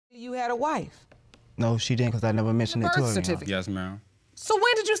You had a wife? No, she didn't, because I never mentioned it to her. Birth certificate? Yes, ma'am. So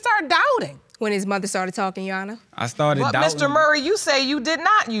when did you start doubting? When his mother started talking, Your Honor. I started But doubting. Mr. Murray, you say you did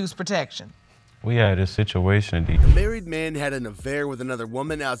not use protection. We had a situation. A married man had an affair with another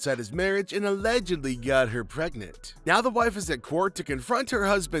woman outside his marriage and allegedly got her pregnant. Now the wife is at court to confront her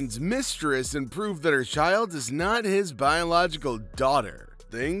husband's mistress and prove that her child is not his biological daughter.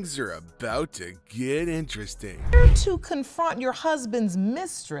 Things are about to get interesting. To confront your husband's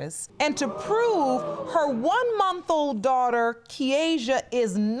mistress and to prove her 1-month-old daughter, Kiesha,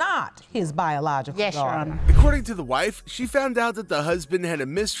 is not his biological daughter. Your Honor. According to the wife, she found out that the husband had a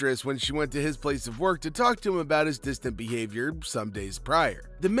mistress when she went to his place of work to talk to him about his distant behavior some days prior.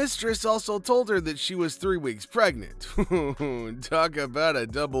 The mistress also told her that she was 3 weeks pregnant. Talk about a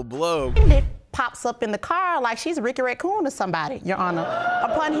double blow. Pops up in the car like she's Ricky Raccoon or somebody, Your Honor.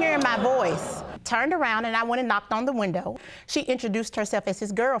 Upon hearing my voice, turned around and I went and knocked on the window. She introduced herself as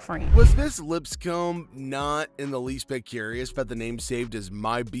his girlfriend. Was Miss Lipscomb not in the least bit curious about the name saved as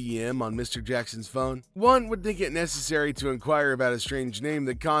My BM on Mr. Jackson's phone? One would think it necessary to inquire about a strange name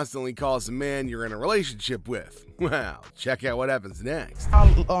that constantly calls a man you're in a relationship with. Well, check out what happens next.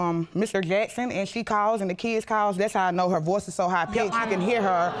 Mr. Jackson, and she calls and the kids calls. That's how I know her voice is so high-pitched. You can hear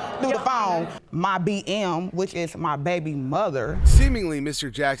her through the phone. My BM, which is my baby mother. Seemingly,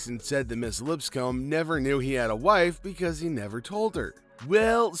 Mr. Jackson said that Miss Lipscomb never knew he had a wife because he never told her.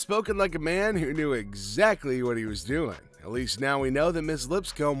 Well, spoken like a man who knew exactly what he was doing. At least now we know that Miss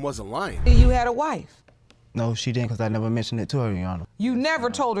Lipscomb wasn't lying. You had a wife? No, she didn't, because I never mentioned it to her, Your Honor. You never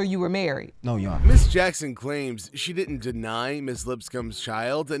told her you were married? No, Your Honor. Miss Jackson claims she didn't deny Miss Lipscomb's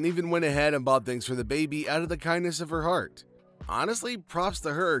child and even went ahead and bought things for the baby out of the kindness of her heart. Honestly, props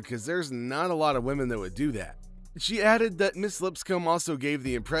to her, because there's not a lot of women that would do that. She added that Miss Lipscomb also gave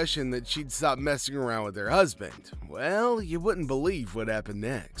the impression that she'd stopped messing around with her husband. Well, you wouldn't believe what happened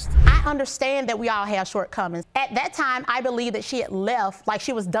next. I understand that we all have shortcomings. At that time, I believe that she had left, like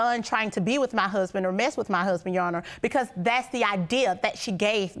she was done trying to be with my husband or mess with my husband, Your Honor, because that's the idea that she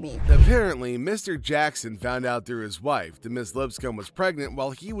gave me. Apparently, Mr. Jackson found out through his wife that Miss Lipscomb was pregnant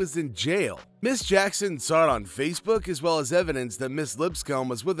while he was in jail. Miss Jackson saw it on Facebook as well as evidence that Miss Lipscomb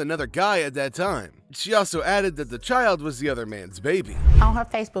was with another guy at that time. She also added that the child was the other man's baby. On her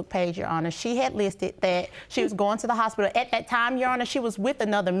Facebook page, Your Honor, she had listed that she was going to the hospital. At that time, Your Honor, she was with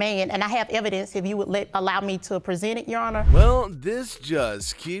another man, and I have evidence if you would allow me to present it, Your Honor. Well, this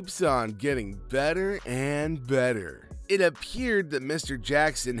just keeps on getting better and better. It appeared that Mr.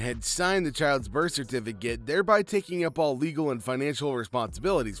 Jackson had signed the child's birth certificate, thereby taking up all legal and financial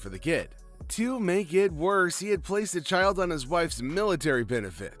responsibilities for the kid. To make it worse, he had placed the child on his wife's military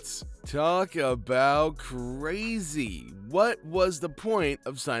benefits. Talk about crazy. What was the point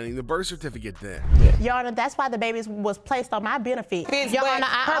of signing the birth certificate then? Your Honor, that's why the baby was placed on my benefits. Your Honor,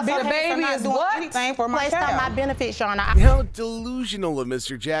 the baby is what? Placed on my benefits, Your Honor. How delusional of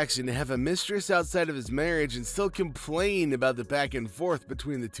Mr. Jackson to have a mistress outside of his marriage and still complain about the back and forth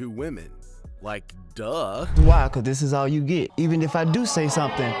between the two women. Like, duh. Why? Because this is all you get. Even if I do say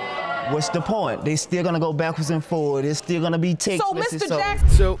something, what's the point? They still gonna go backwards and forward. It's still gonna be text messages. So, Mr. Jackson.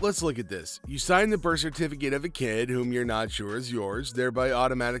 So let's look at this. You sign the birth certificate of a kid whom you're not sure is yours, thereby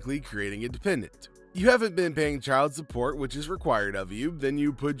automatically creating a dependent. You haven't been paying child support, which is required of you. Then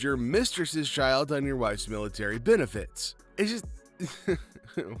you put your mistress's child on your wife's military benefits. It's just...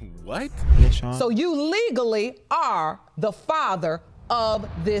 What? So you legally are the father of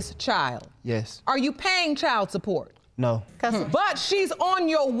this child? Yes. Are you paying child support? No. But she's on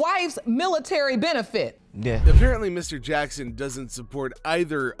your wife's military benefit. Yeah. Apparently, Mr. Jackson doesn't support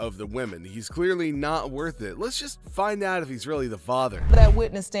either of the women. He's clearly not worth it. Let's just find out if he's really the father. That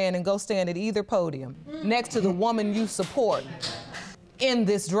witness stand and go stand at either podium next to the woman you support in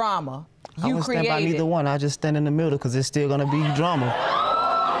this drama you I won't stand by neither one. I just stand in the middle because it's still gonna be drama.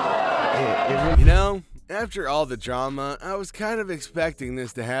 You know, after all the drama, I was kind of expecting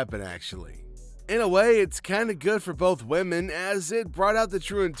this to happen, actually. In a way, it's kind of good for both women, as it brought out the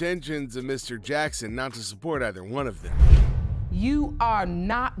true intentions of Mr. Jackson not to support either one of them. You are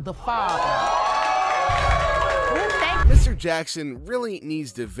not the father. Mr. Jackson really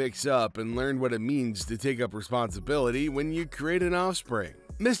needs to fix up and learn what it means to take up responsibility when you create an offspring.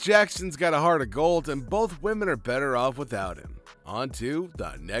 Miss Jackson's got a heart of gold, and both women are better off without him. On to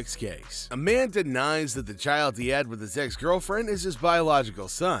the next case. A man denies that the child he had with his ex-girlfriend is his biological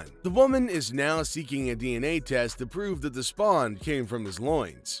son. The woman is now seeking a DNA test to prove that the spawn came from his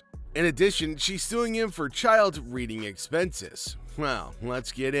loins. In addition, she's suing him for child reading expenses. Well,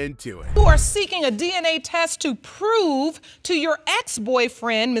 let's get into it. You are seeking a DNA test to prove to your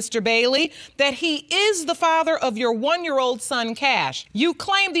ex-boyfriend, Mr. Bailey, that he is the father of your 1-year-old son, Cash. You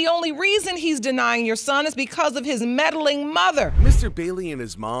claim the only reason he's denying your son is because of his meddling mother. Mr. Bailey and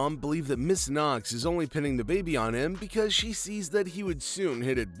his mom believe that Miss Knox is only pinning the baby on him because she sees that he would soon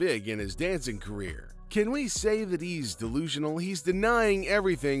hit it big in his dancing career. Can we say that he's delusional? He's denying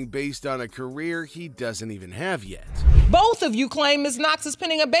everything based on a career he doesn't even have yet. Both of you claim Ms. Knox is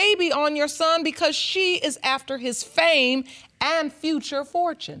pinning a baby on your son because she is after his fame and future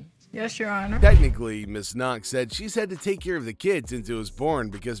fortune. Yes, Your Honor. Technically, Miss Knox said she's had to take care of the kid since it was born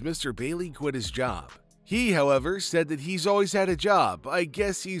because Mr. Bailey quit his job. He, however, said that he's always had a job. I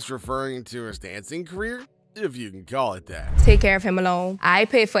guess he's referring to his dancing career, if you can call it that. Take care of him alone. I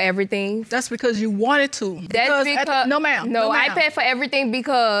paid for everything. That's because you wanted to. That's because no, ma'am. No, I paid for everything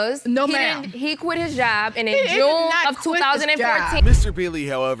because he quit his job, and in June of 2014. Mr. Bailey,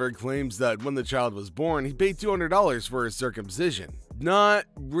 however, claims that when the child was born, he paid $200 for his circumcision. Not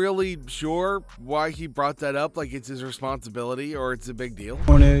really sure why he brought that up, like it's his responsibility or it's a big deal.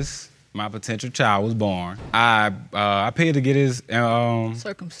 My potential child was born. I paid to get his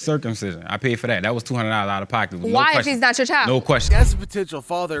circumcision. I paid for that. That was $200 out of pocket. Why, if he's not your child? No question. As a potential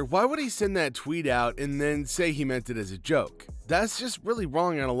father, why would he send that tweet out and then say he meant it as a joke? That's just really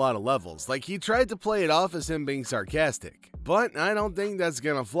wrong on a lot of levels. Like, he tried to play it off as him being sarcastic. But I don't think that's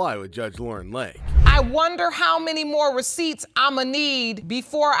gonna fly with Judge Lauren Lake. I wonder how many more receipts I'ma need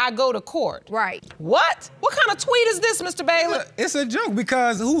before I go to court. Right. What? What kind of tweet is this, Mr. Bailey? It's a joke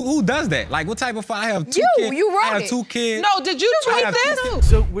because who does that? Like, what type of father? I have two kids. You wrote I have it. 2 kids. No, did you tweet this?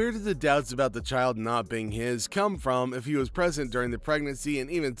 So where did the doubts about the child not being his come from if he was present during the pregnancy and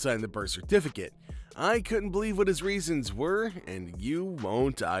even signed the birth certificate? I couldn't believe what his reasons were, and you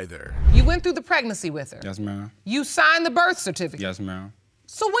won't either. You went through the pregnancy with her. Yes, ma'am. You signed the birth certificate. Yes, ma'am.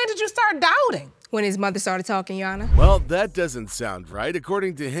 So when did you start doubting? When his mother started talking, Your Honor. Well, that doesn't sound right.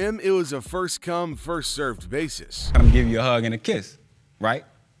 According to him, it was a first come, first served basis. I'm gonna give you a hug and a kiss, right?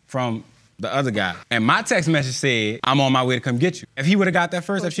 From the other guy. And my text message said, I'm on my way to come get you. If he would have got that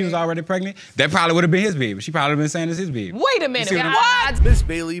first, if she was already pregnant, that probably would have been his baby. She probably would have been saying it's his baby. Wait a minute, what? Miss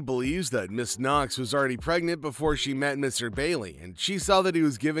Bailey believes that Miss Knox was already pregnant before she met Mr. Bailey, and she saw that he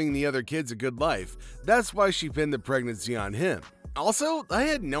was giving the other kids a good life. That's why she pinned the pregnancy on him. Also, I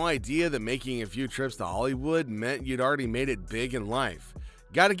had no idea that making a few trips to Hollywood meant you'd already made it big in life.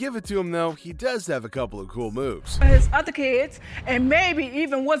 Gotta give it to him though, he does have a couple of cool moves. His other kids, and maybe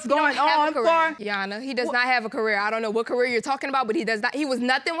even what's going on for... Yana, he does not have a career. I don't know what career you're talking about, but he does not. He was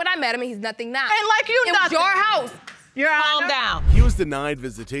nothing when I met him, and he's nothing now. And like you, it was your house. Calm down. He was denied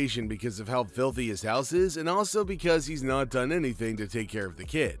visitation because of how filthy his house is, and also because he's not done anything to take care of the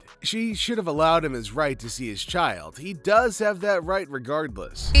kid. She should have allowed him his right to see his child. He does have that right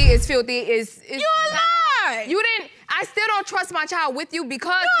regardless. He is filthy. You lied! You didn't. I still don't trust my child with you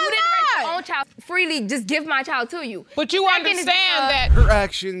because you didn't raise your own child. Freely just give my child to you. But you understand that her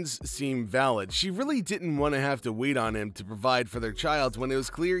actions seem valid. She really didn't want to have to wait on him to provide for their child when it was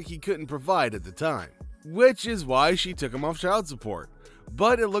clear he couldn't provide at the time. Which is why she took him off child support.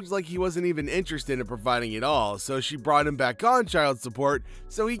 But it looked like he wasn't even interested in providing at all, so she brought him back on child support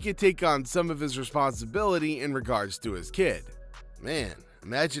so he could take on some of his responsibility in regards to his kid. Man,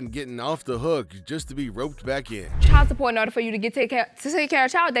 imagine getting off the hook just to be roped back in. Child support in order for you to take care of a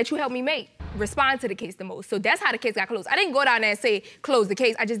child that you helped me make. Respond to the case the most. So that's how the case got closed. I didn't go down there and say, close the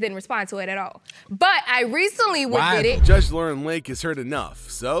case. I just didn't respond to it at all. But I recently did it. Judge Lauren Lake has heard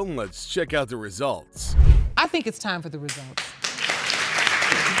enough, so let's check out the results. I think it's time for the results.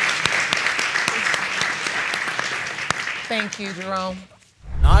 Thank you, Jerome.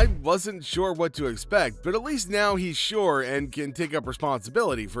 I wasn't sure what to expect, but at least now he's sure and can take up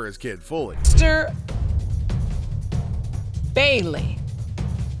responsibility for his kid fully. Mr. Bailey,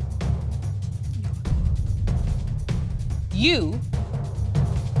 you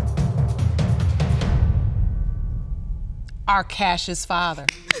are Cash's father.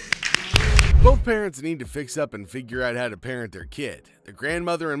 Both parents need to fix up and figure out how to parent their kid. The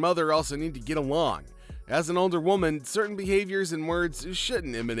grandmother and mother also need to get along. As an older woman, certain behaviors and words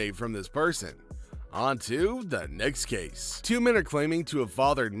shouldn't emanate from this person. On to the next case. 2 men are claiming to have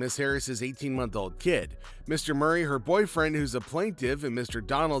fathered Miss Harris's 18-month-old kid. Mr. Murray, her boyfriend, who's a plaintiff, and Mr.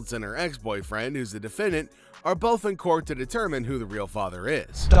 Donaldson, her ex-boyfriend, who's the defendant, are both in court to determine who the real father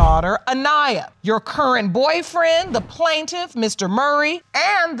is. Daughter Anaya, your current boyfriend, the plaintiff, Mr. Murray,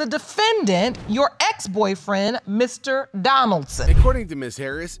 and the defendant, your ex-boyfriend, Mr. Donaldson. According to Miss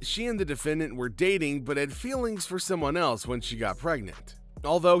Harris, she and the defendant were dating but had feelings for someone else when she got pregnant.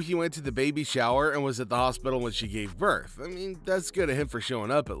 Although he went to the baby shower and was at the hospital when she gave birth. I mean, that's good of him for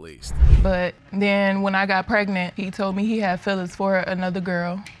showing up at least. But then when I got pregnant, he told me he had feelings for another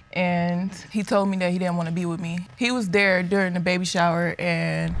girl. And he told me that he didn't want to be with me. He was there during the baby shower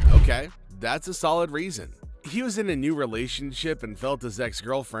and... Okay, that's a solid reason. He was in a new relationship and felt his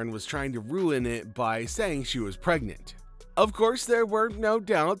ex-girlfriend was trying to ruin it by saying she was pregnant. Of course, there were no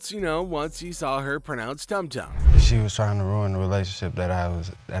doubts, once he saw her pronounce tum-tum. She was trying to ruin the relationship that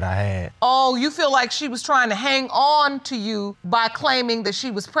I had. Oh, you feel like she was trying to hang on to you by claiming that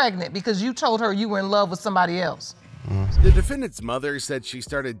she was pregnant because you told her you were in love with somebody else. The defendant's mother said she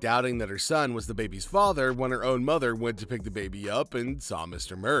started doubting that her son was the baby's father when her own mother went to pick the baby up and saw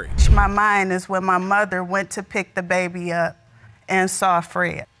Mr. Murray. My mind is when my mother went to pick the baby up and saw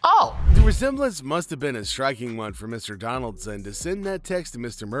Fred. Oh! The resemblance must have been a striking one for Mr. Donaldson to send that text to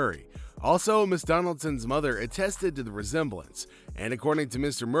Mr. Murray. Also, Miss Donaldson's mother attested to the resemblance, and according to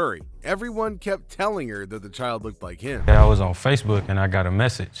Mr. Murray, everyone kept telling her that the child looked like him. I was on Facebook and I got a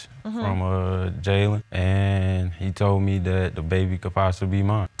message from Jalen, and he told me that the baby could possibly be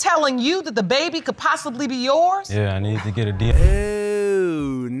mine. Telling you that the baby could possibly be yours? Yeah, I need to get a deal.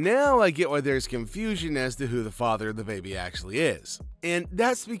 Oh, now I get why there's confusion as to who the father of the baby actually is. And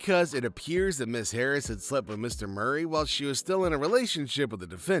that's because it appears that Miss Harris had slept with Mr. Murray while she was still in a relationship with the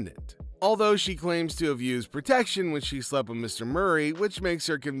defendant. Although she claims to have used protection when she slept with Mr. Murray, which makes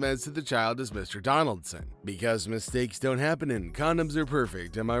her convinced that the child is Mr. Donaldson. Because mistakes don't happen and condoms are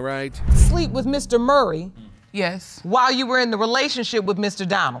perfect, am I right? Sleep with Mr. Murray? Yes. While you were in the relationship with Mr.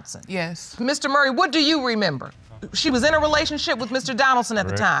 Donaldson? Yes. Mr. Murray, what do you remember? She was in a relationship with Mr. Donaldson at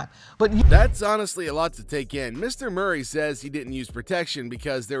the time, but that's honestly a lot to take in. Mr. Murray says he didn't use protection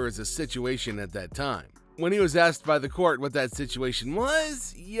because there was a situation at that time. When he was asked by the court what that situation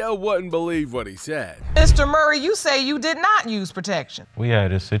was, you wouldn't believe what he said. Mr. Murray, you say you did not use protection. We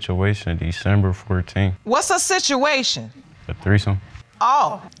had a situation December 14th. What's a situation? A threesome.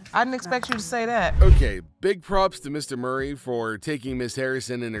 Oh, I didn't expect you to say that. Okay, big props to Mr. Murray for taking Miss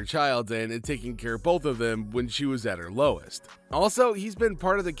Harrison and her child in and taking care of both of them when she was at her lowest. Also, he's been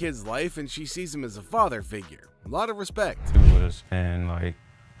part of the kid's life and she sees him as a father figure. A lot of respect. He was in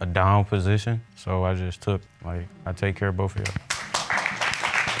a down position, so I just took, I take care of both of y'all.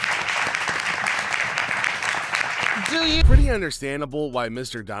 Pretty understandable why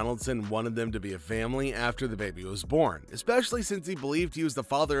Mr. Donaldson wanted them to be a family after the baby was born, especially since he believed he was the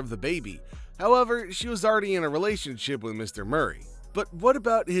father of the baby. However, she was already in a relationship with Mr. Murray. But what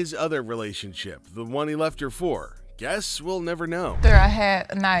about his other relationship, the one he left her for? Guess we'll never know. After I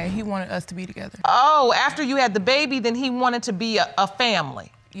had Anaya, he wanted us to be together. Oh, after you had the baby, then he wanted to be a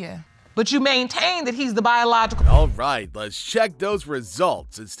family. Yeah. But you maintain that he's the biological... All right, let's check those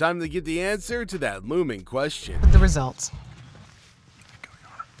results. It's time to get the answer to that looming question. The results.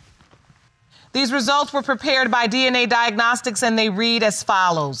 These results were prepared by DNA Diagnostics and they read as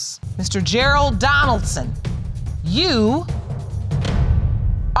follows. Mr. Gerald Donaldson, you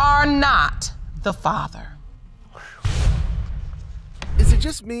are not the father. Is it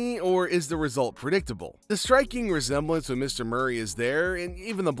just me, or is the result predictable? The striking resemblance with Mr. Murray is there, and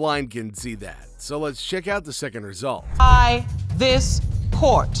even the blind can see that. So let's check out the second result. By this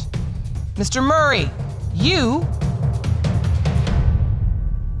court, Mr. Murray, you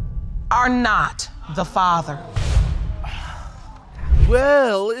are not the father.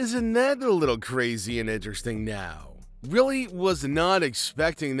 Well, isn't that a little crazy and interesting now? Really was not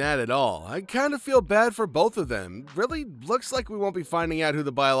expecting that at all. I kind of feel bad for both of them. Really looks like we won't be finding out who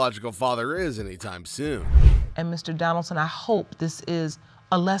the biological father is anytime soon. And Mr. Donaldson, I hope this is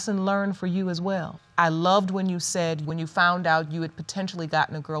a lesson learned for you as well. I loved when you said when you found out you had potentially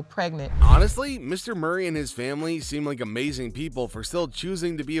gotten a girl pregnant. Honestly, Mr. Murray and his family seem like amazing people for still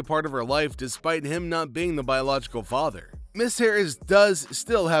choosing to be a part of her life despite him not being the biological father. Miss Harris does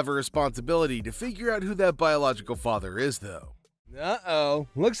still have a responsibility to figure out who that biological father is, though. Uh-oh.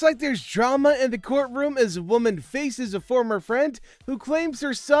 Looks like there's drama in the courtroom as a woman faces a former friend who claims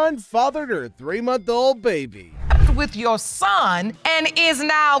her son fathered her 3-month-old baby. With your son and is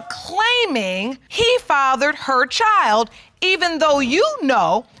now claiming he fathered her child, even though you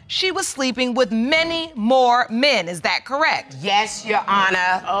know she was sleeping with many more men. Is that correct? Yes, Your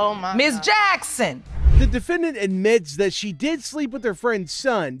Honor. Oh my Ms. Jackson. The defendant admits that she did sleep with her friend's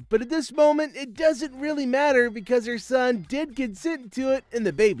son, but at this moment, it doesn't really matter because her son did consent to it and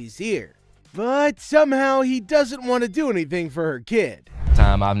the baby's here. But somehow he doesn't want to do anything for her kid.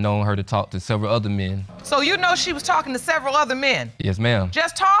 Time I've known her to talk to several other men. So you know she was talking to several other men? Yes, ma'am.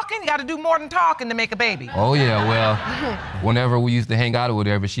 Just talking? You gotta do more than talking to make a baby. Oh yeah, well, whenever we used to hang out or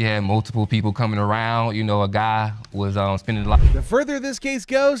whatever, she had multiple people coming around. You know, a guy was spending a lot. The further this case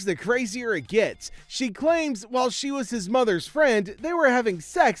goes, the crazier it gets. She claims while she was his mother's friend, they were having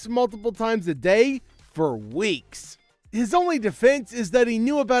sex multiple times a day for weeks. His only defense is that he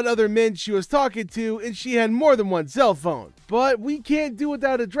knew about other men she was talking to and she had more than one cell phone. But we can't do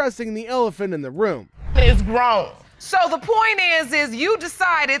without addressing the elephant in the room. It's grown. So the point is you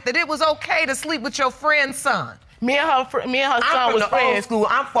decided that it was okay to sleep with your friend's son. Me and her son was friends. Old school.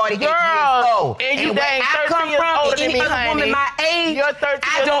 I'm 48 years old. And you dang 13 years older than me, honey. Woman my age, You're 13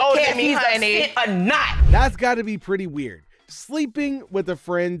 I years don't older care than me, if honey. he's a sin or not. That's gotta be pretty weird. Sleeping with a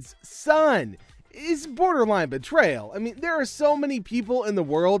friend's son is borderline betrayal. I mean, there are so many people in the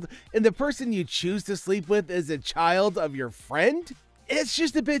world, and the person you choose to sleep with is a child of your friend? It's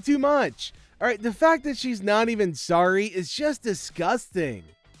just a bit too much. All right, the fact that she's not even sorry is just disgusting.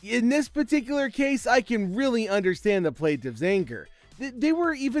 In this particular case, I can really understand the plaintiff's anger. They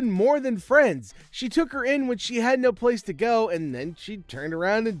were even more than friends. She took her in when she had no place to go, and then she turned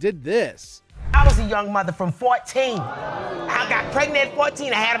around and did this. I was a young mother from 14. I got pregnant at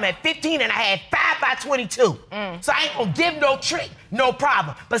 14, I had him at 15, and I had 5 by 22. So I ain't gonna give no trick, no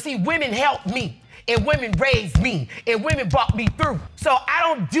problem. But see, women helped me, and women raised me, and women brought me through. So I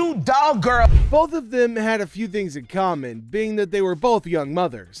don't do dog girl. Both of them had a few things in common, being that they were both young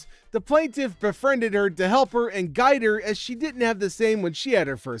mothers. The plaintiff befriended her to help her and guide her as she didn't have the same when she had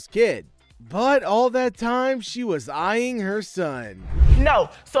her first kid. But all that time, she was eyeing her son.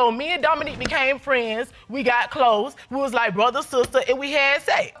 No, so me and Dominique became friends. We got close. We was like brother, sister, and we had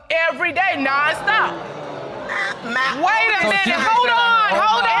sex every day, nonstop. Wait a minute, hold on.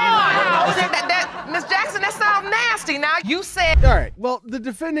 Miss Jackson, that sounds nasty. Now you said. All right, well, the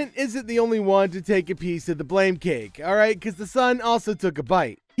defendant isn't the only one to take a piece of the blame cake, all right? Because the son also took a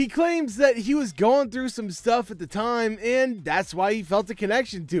bite. He claims that he was going through some stuff at the time, and that's why he felt a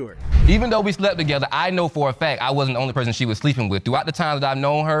connection to her. Even though we slept together, I know for a fact I wasn't the only person she was sleeping with. Throughout the time that I've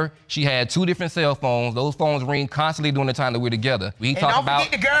known her, she had 2 different cell phones. Those phones ring constantly during the time that we're together. We talk about.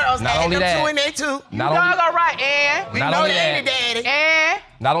 And don't forget the girls. Not only that. Two in there too. You dog all right, and we know they ain't daddy. And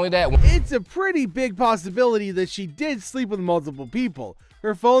not only that. It's a pretty big possibility that she did sleep with multiple people.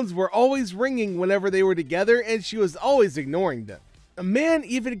 Her phones were always ringing whenever they were together, and she was always ignoring them. A man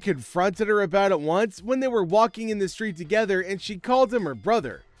even confronted her about it once when they were walking in the street together and she called him her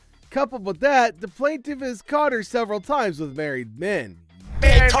brother. Coupled with that, the plaintiff has caught her several times with married men.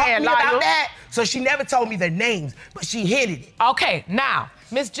 They talked to me about that, so she never told me their names, but she hinted it. Okay, now,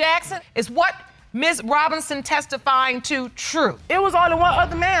 Miss Jackson, is what Ms. Robinson testifying to true? It was only one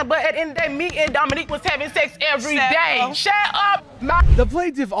other man, but at the end of the day, me and Dominique was having sex every day. Shut up! The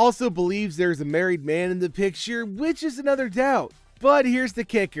plaintiff also believes there's a married man in the picture, which is another doubt. But here's the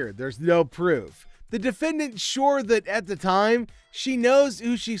kicker, there's no proof. The defendant's sure that at the time, she knows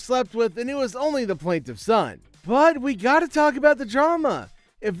who she slept with and it was only the plaintiff's son. But we gotta talk about the drama.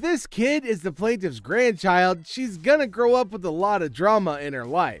 If this kid is the plaintiff's grandchild, she's gonna grow up with a lot of drama in her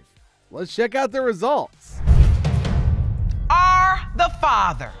life. Let's check out the results. Are the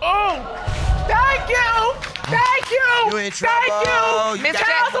father. Oh, thank you! Thank you! You in trouble. Thank you! Miss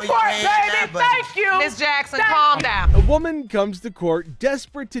Child support, baby! Thank you! Miss Jackson, calm down. A woman comes to court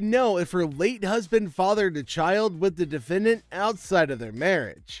desperate to know if her late husband fathered a child with the defendant outside of their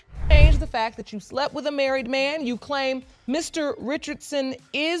marriage. Change the fact that you slept with a married man. You claim Mr. Richardson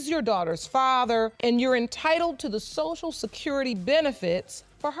is your daughter's father, and you're entitled to the Social Security benefits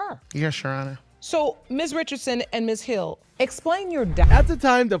for her. Yes, Your Honor. So, Ms. Richardson and Ms. Hill, explain your doubt. At the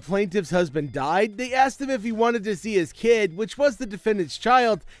time the plaintiff's husband died, they asked him if he wanted to see his kid, which was the defendant's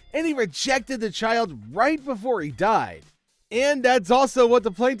child, and he rejected the child right before he died. And that's also what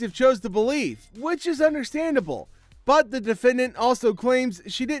the plaintiff chose to believe, which is understandable. But the defendant also claims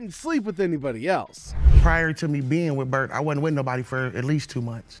she didn't sleep with anybody else. Prior to me being with Bert, I wasn't with nobody for at least 2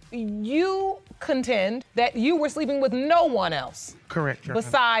 months. You contend that you were sleeping with no one else. Correct, Your Honor.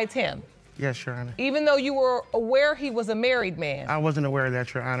 Besides him. Yes, Your Honor. Even though you were aware he was a married man. I wasn't aware of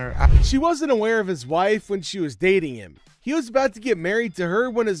that, Your Honor. She wasn't aware of his wife when she was dating him. He was about to get married to her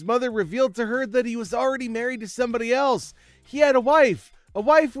when his mother revealed to her that he was already married to somebody else. He had a wife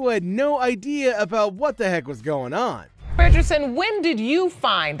who had no idea about what the heck was going on. Richardson, when did you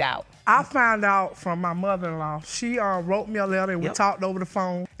find out? I found out from my mother-in-law. She wrote me a letter and we talked over the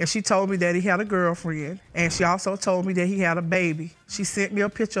phone. And she told me that he had a girlfriend. And she also told me that he had a baby. She sent me a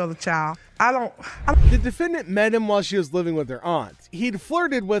picture of the child. The defendant met him while she was living with her aunt. He'd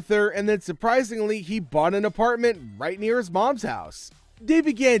flirted with her and then surprisingly, he bought an apartment right near his mom's house. They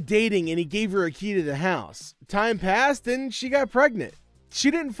began dating and he gave her a key to the house. Time passed and she got pregnant. She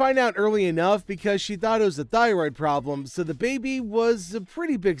didn't find out early enough because she thought it was a thyroid problem, so the baby was a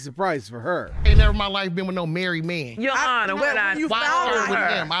pretty big surprise for her. Ain't never in my life been with no married man. Your Honor, when I you found with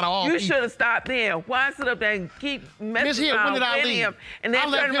her, him, you should have stopped there. Why sit up there and keep messing around with him and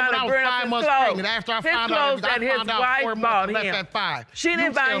then turn around and burn up his clothes? After I His found clothes that his wife bought him. At 5. She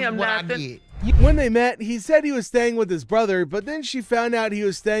didn't buy him nothing. When they met, he said he was staying with his brother, but then she found out he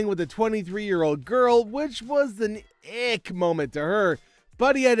was staying with a 23-year-old girl, which was an ick moment to her,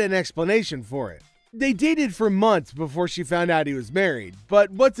 but he had an explanation for it. They dated for months before she found out he was married, but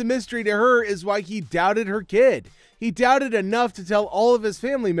what's a mystery to her is why he doubted her kid. He doubted enough to tell all of his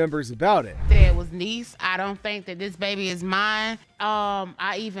family members about it. It was niece. I don't think that this baby is mine.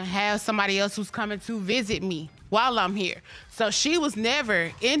 I even have somebody else who's coming to visit me while I'm here. So she was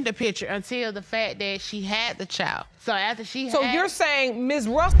never in the picture until the fact that she had the child. So after she So had... you're saying Ms.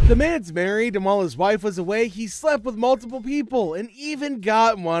 Russ... The man's married, and while his wife was away, he slept with multiple people and even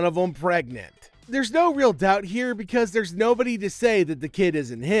got one of them pregnant. There's no real doubt here because there's nobody to say that the kid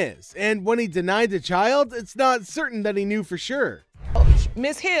isn't his. And when he denied the child, it's not certain that he knew for sure.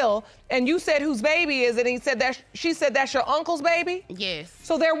 Miss Hill, and you said whose baby is it? And he said that she said that's your uncle's baby? Yes.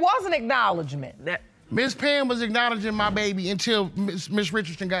 So there was an acknowledgement. Miss Pam was acknowledging my baby until Miss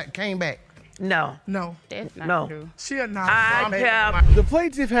Richardson came back. No. No. That's not true. She acknowledged. The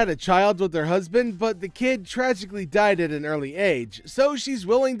plaintiff had a child with her husband, but the kid tragically died at an early age, so she's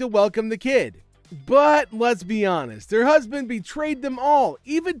willing to welcome the kid. But let's be honest, her husband betrayed them all,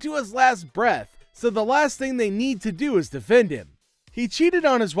 even to his last breath, so the last thing they need to do is defend him. He cheated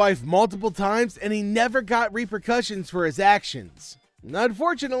on his wife multiple times and he never got repercussions for his actions.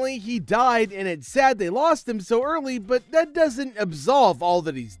 Unfortunately, he died and it's sad they lost him so early, but that doesn't absolve all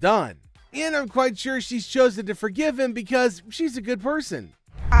that he's done. And I'm quite sure she's chosen to forgive him because she's a good person.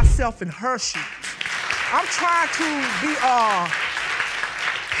 Myself in her shoes. I'm trying to be a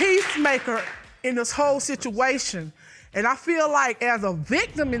peacemaker in this whole situation. And I feel like as a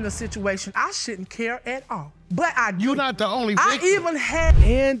victim in the situation, I shouldn't care at all. But I do. You're not the only victim. I even had...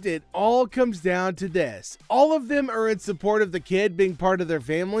 And it all comes down to this. All of them are in support of the kid being part of their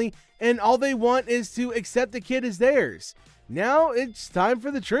family, and all they want is to accept the kid as theirs. Now it's time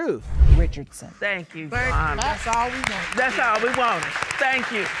for the truth. Richardson. Thank you, Thank John. you. That's all we want. That's all we wanted.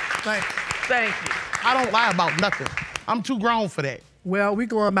 Thank you. Thank you. Thank you. I don't lie about nothing. I'm too grown for that. Well, we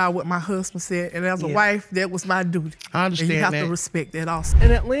going by what my husband said, and as a wife, that was my duty. I understand and you have that. to respect that also.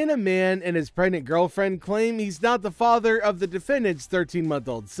 An Atlanta man and his pregnant girlfriend claim he's not the father of the defendant's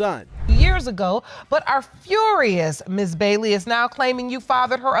 13-month-old son. Years ago, but our furious Ms. Bailey is now claiming you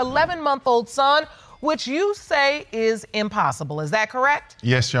fathered her 11-month-old son, which you say is impossible. Is that correct?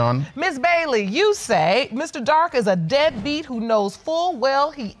 Yes, Your Honor. Ms. Bailey, you say Mr. Dark is a deadbeat who knows full well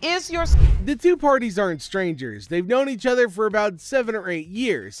he is your... The two parties aren't strangers. They've known each other for about 7 or 8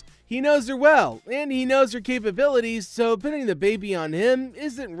 years. He knows her well, and he knows her capabilities, so putting the baby on him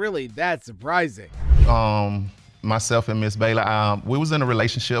isn't really that surprising. Myself and Miss Bailey, we was in a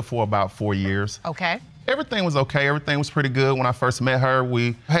relationship for about 4 years. Okay. Everything was okay. Everything was pretty good. When I first met her,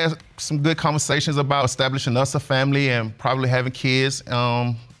 we had some good conversations about establishing us a family and probably having kids,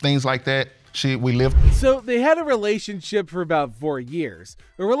 things like that. We lived. So they had a relationship for about 4 years.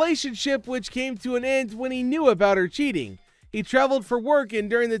 A relationship which came to an end when he knew about her cheating. He traveled for work, and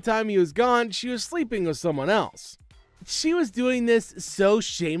during the time he was gone, she was sleeping with someone else. She was doing this so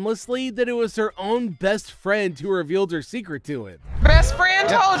shamelessly that it was her own best friend who revealed her secret to him. Best friend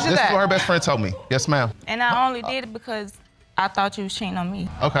told you This that? is what her best friend told me. Yes, ma'am. And I only did it because I thought you was cheating on me.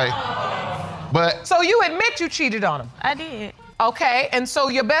 Okay. But... So you admit you cheated on him? I did. Okay, and so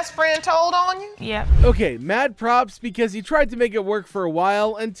your best friend told on you? Yep. Okay, mad props because he tried to make it work for a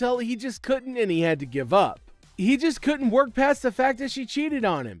while until he just couldn't and he had to give up. He just couldn't work past the fact that she cheated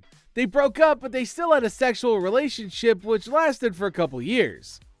on him. They broke up, but they still had a sexual relationship which lasted for a couple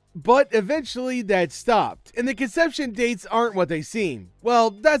years. But eventually that stopped, and the conception dates aren't what they seem.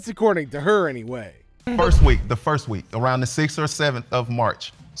 Well, that's according to her anyway. the first week, around the 6th or 7th of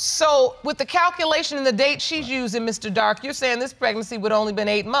March. So with the calculation and the date she's using, Mr. Dark, you're saying this pregnancy would only been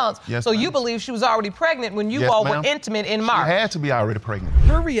 8 months. Yes, so ma'am. you believe she was already pregnant when you Yes, all were ma'am. intimate in March. She had to be already pregnant.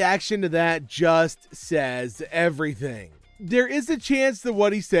 Her reaction to that just says everything. There is a chance that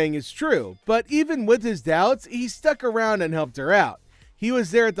what he's saying is true, but even with his doubts, he stuck around and helped her out. He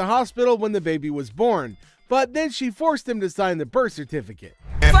was there at the hospital when the baby was born, but then she forced him to sign the birth certificate.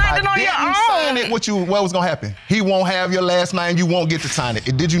 If I didn't sign it, what was gonna happen? He won't have your last name, you won't get to sign it.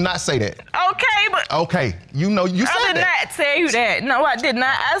 Did you not say that? Okay, but... Okay, you said that. I did not tell you that. No, I did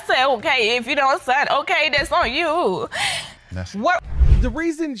not. I said, okay, if you don't sign, okay, that's on you. What? The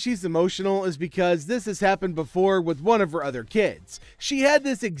reason she's emotional is because this has happened before with one of her other kids. She had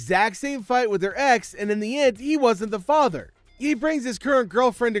this exact same fight with her ex, and in the end, he wasn't the father. He brings his current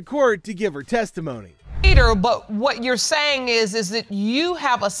girlfriend to court to give her testimony. Peter, but what you're saying is that you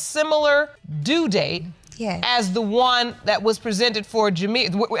have a similar due date as the one that was presented for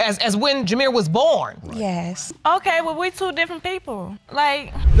Jameer, as when Jameer was born. Yes. Okay, well, we're two different people.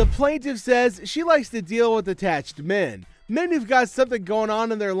 Like, the plaintiff says she likes to deal with attached men who've got something going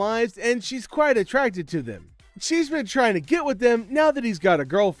on in their lives, and she's quite attracted to them. She's been trying to get with him now that he's got a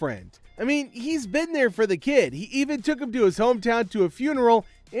girlfriend. I mean, he's been there for the kid. He even took him to his hometown to a funeral,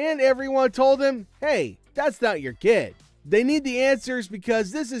 and everyone told him, hey, that's not your kid. They need the answers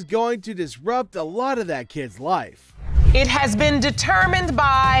because this is going to disrupt a lot of that kid's life. It has been determined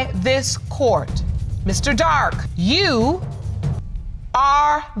by this court. Mr. Dark, you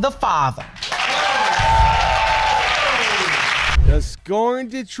are the father. The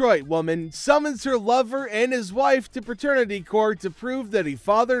scorned Detroit woman summons her lover and his wife to paternity court to prove that he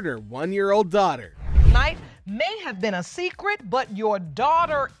fathered her 1-year-old daughter. Night may have been a secret, but your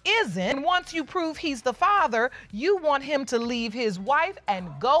daughter isn't. And once you prove he's the father, you want him to leave his wife and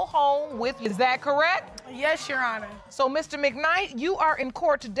go home with you. Is that correct? Yes, Your Honor. So, Mr. McKnight, you are in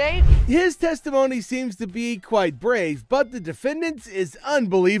court today. His testimony seems to be quite brave, but the defendant's is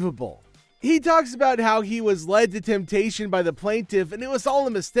unbelievable. He talks about how he was led to temptation by the plaintiff and it was all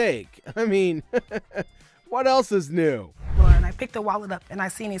a mistake. I mean, what else is new? And I picked the wallet up and I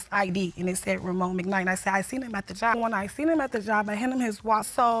seen his ID and it said Ramon McKnight. And I said, I seen him at the job. When I seen him at the job, I handed him his wallet.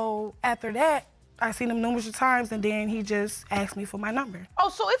 So after that, I seen him numerous times and then he just asked me for my number. Oh,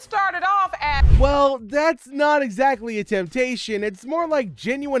 so it started off at... Well, that's not exactly a temptation. It's more like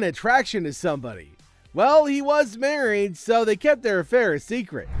genuine attraction to somebody. Well, he was married, so they kept their affair a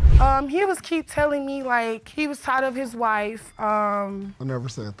secret. He was keep telling me like he was tired of his wife. I never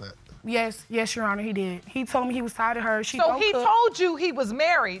said that. Yes, Your Honor, he did. He told me he was tired of her. So he told you he was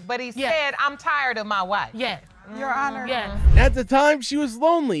married, but he said, I'm tired of my wife. Yes. Your Honor. Yes. At the time, she was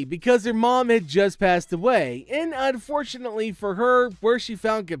lonely because her mom had just passed away, and unfortunately for her, where she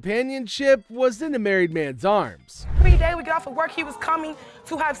found companionship was in a married man's arms. Every day we get off of work, he was coming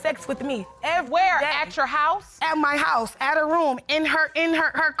to have sex with me. Where? At your house? At my house, at a room, in her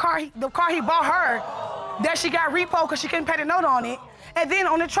car, the car he bought her, that she got repo because she couldn't pay the note on it. And then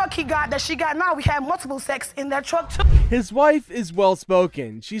on the truck that she got now, we had multiple sex in that truck too. His wife is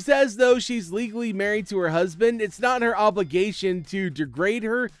well-spoken. She says though she's legally married to her husband, it's not her obligation to degrade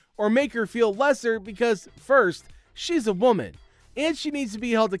her or make her feel lesser because first, she's a woman. And she needs to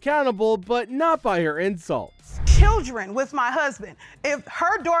be held accountable, but not by her insults. Children with my husband. If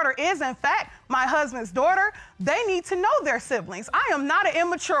her daughter is in fact my husband's daughter, they need to know their siblings. I am not an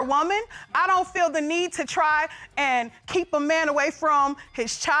immature woman. I don't feel the need to try and keep a man away from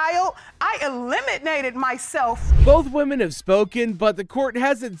his child. I eliminated myself. Both women have spoken, but the court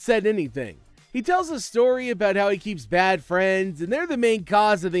hasn't said anything. He tells a story about how he keeps bad friends, and they're the main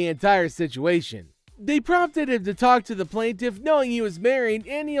cause of the entire situation. They prompted him to talk to the plaintiff knowing he was married,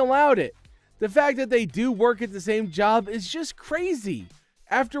 and he allowed it. The fact that they do work at the same job is just crazy.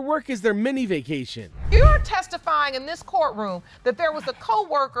 After work is their mini vacation. You're testifying in this courtroom that there was a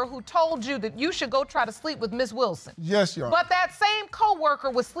co-worker who told you that you should go try to sleep with Miss Wilson. Yes, Your Honor. But that same co-worker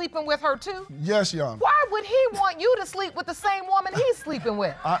was sleeping with her too? Yes, Your Honor. Why would he want you to sleep with the same woman he's sleeping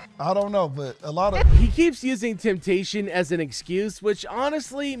with? I don't know, but a lot of... He keeps using temptation as an excuse, which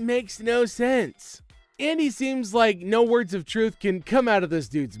honestly makes no sense. And he seems like no words of truth can come out of this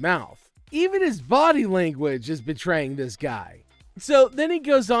dude's mouth. Even his body language is betraying this guy. So then he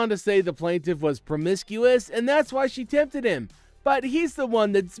goes on to say the plaintiff was promiscuous and that's why she tempted him. But he's the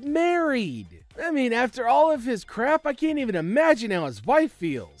one that's married. I mean, after all of his crap, I can't even imagine how his wife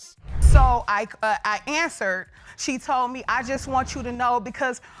feels. So I answered. She told me, I just want you to know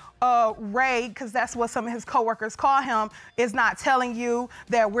because Ray, because that's what some of his coworkers call him, is not telling you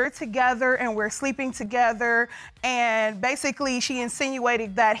that we're together and we're sleeping together. And basically, she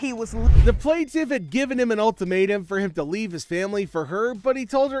insinuated that he was... The plaintiff had given him an ultimatum for him to leave his family for her, but he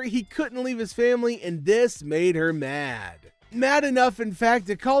told her he couldn't leave his family, and this made her mad. Mad enough, in fact,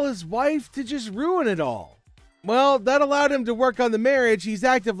 to call his wife to just ruin it all. Well, that allowed him to work on the marriage he's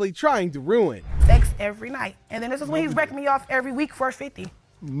actively trying to ruin. Sex every night. And then this is when he's breaking me off every week for $50.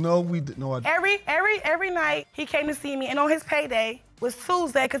 No, we didn't. No, I didn't. Every night he came to see me, and on his payday was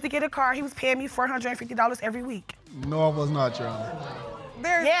Tuesday, because to get a car, he was paying me $450 every week. No, I was not, Your Honor.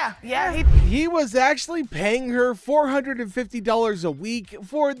 Yeah. He was actually paying her $450 a week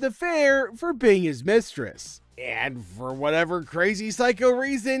for the fare for being his mistress. And for whatever crazy psycho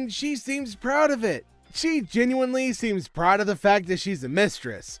reason, she seems proud of it. She genuinely seems proud of the fact that she's a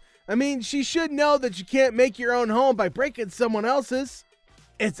mistress. I mean, she should know that you can't make your own home by breaking someone else's.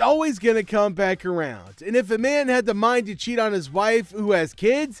 It's always gonna come back around. And if a man had the mind to cheat on his wife who has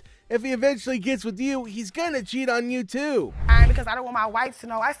kids, if he eventually gets with you, he's gonna cheat on you too. Because I don't want my wife to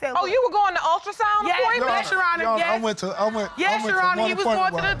know. I said, oh, you were going to ultrasound appointment? Yes, Your Honor. Yes. Yes, Your Honor. He was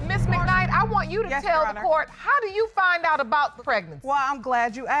going to the Miss McKnight. I want you to tell the court, how do you find out about the pregnancy? Well, I'm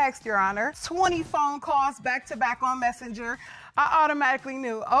glad you asked, Your Honor. 20 phone calls back to back on Messenger. I automatically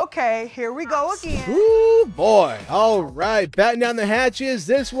knew, okay, here we go again. Ooh, boy. All right, batten down the hatches.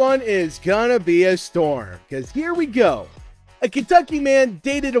 This one is gonna be a storm, because here we go. A Kentucky man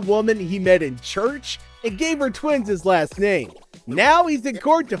dated a woman he met in church and gave her twins his last name. Now he's in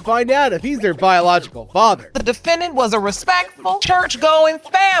court to find out if he's their biological father. The defendant was a respectful, church-going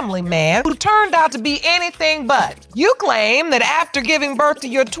family man who turned out to be anything but. You claim that after giving birth to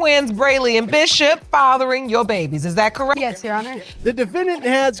your twins, Braley and Bishop, fathering your babies. Is that correct? Yes, Your Honor. The defendant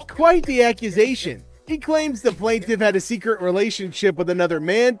has quite the accusation. He claims the plaintiff had a secret relationship with another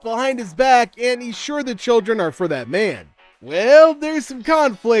man behind his back, and he's sure the children are for that man. Well, there's some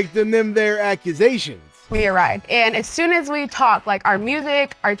conflict in them there accusations. We arrived, and as soon as we talked, like our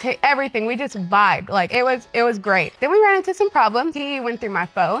music, our everything, we just vibed. Like it was great. Then we ran into some problems. He went through my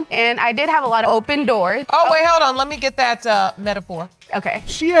phone, and I did have a lot of open doors. Oh, wait, hold on. Let me get that metaphor. Okay.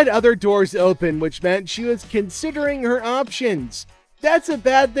 She had other doors open, which meant she was considering her options. That's a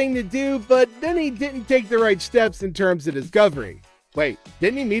bad thing to do, but then he didn't take the right steps in terms of discovery. Wait,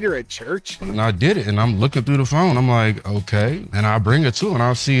 didn't he meet her at church? And I did it, and I'm looking through the phone. I'm like, okay. And I bring it to her, and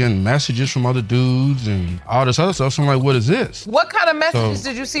I'm seeing messages from other dudes and all this other stuff. So I'm like, what is this? What kind of messages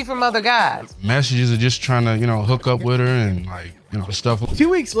did you see from other guys? Messages are just trying to, hook up with her and stuff. 2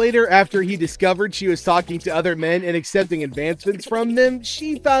 weeks later, after he discovered she was talking to other men and accepting advancements from them,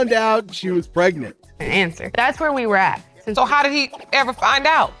 she found out she was pregnant. An answer. That's where we were at. So how did he ever find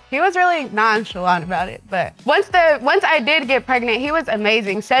out? He was really nonchalant about it, but once I did get pregnant, he was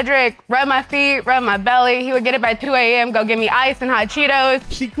amazing. Cedric rubbed my feet, rubbed my belly. He would get up at 2 a.m., go get me ice and hot Cheetos.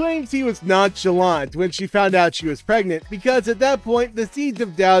 She claims he was nonchalant when she found out she was pregnant because at that point, the seeds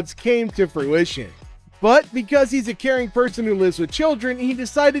of doubts came to fruition. But because he's a caring person who lives with children, he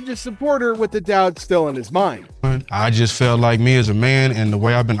decided to support her with the doubt still in his mind. I just felt like me as a man and the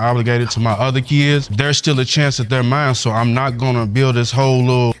way I've been obligated to my other kids, there's still a chance that they're mine. So I'm not going to build this whole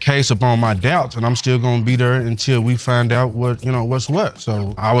little case upon my doubts, and I'm still going to be there until we find out what's what.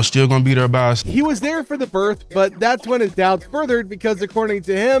 So I was still going to be there by us. He was there for the birth, but that's when his doubts furthered because according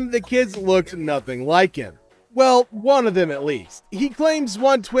to him, the kids looked nothing like him. Well, one of them at least. He claims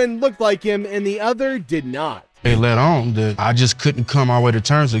one twin looked like him and the other did not. They let on that I just couldn't come my way to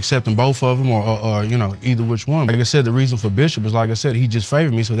terms accepting both of them or either which one. Like I said, the reason for Bishop is, like I said, he just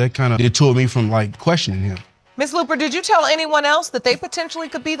favored me, so that kind of deterred me from questioning him. Miss Looper, did you tell anyone else that they potentially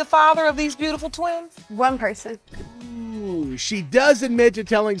could be the father of these beautiful twins? One person. Ooh, she does admit to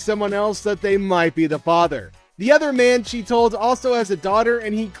telling someone else that they might be the father. The other man she told also has a daughter,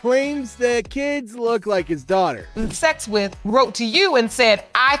 and he claims the kids look like his daughter. Sex with wrote to you and said,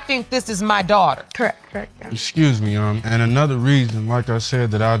 I think this is my daughter. Correct. Yeah. Excuse me, and another reason, like I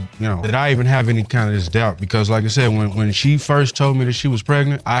said, that I even have any kind of this doubt, because like I said, when she first told me that she was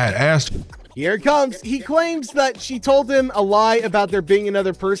pregnant, I had asked her. Here it comes. He claims that she told him a lie about there being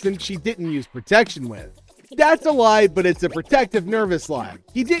another person she didn't use protection with. That's a lie, but it's a protective nervous lie.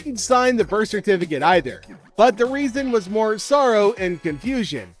 He didn't sign the birth certificate either, but the reason was more sorrow and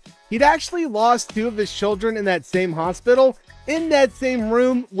confusion. He'd actually lost 2 of his children in that same hospital, in that same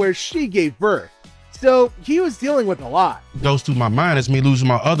room where she gave birth. So he was dealing with a lot. Goes through my mind is me losing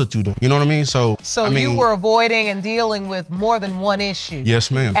my other 2, though. You know what I mean? So you were avoiding and dealing with more than one issue. Yes,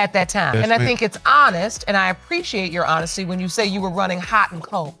 ma'am. At that time. Yes, and I think it's honest, and I appreciate your honesty when you say you were running hot and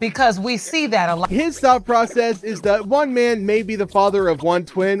cold, because we see that a lot. His thought process is that one man may be the father of one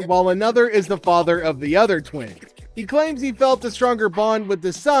twin, while another is the father of the other twin. He claims he felt a stronger bond with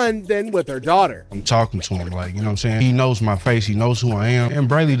the son than with her daughter. I'm talking to him, you know what I'm saying? He knows my face, he knows who I am. And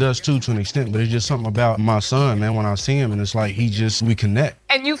Braley does too, to an extent, but it's just something about my son, man, when I see him, and it's like we connect.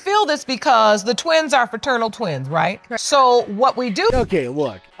 And you feel this because the twins are fraternal twins, right? So what we do... Okay,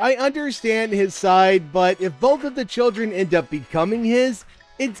 look, I understand his side, but if both of the children end up becoming his,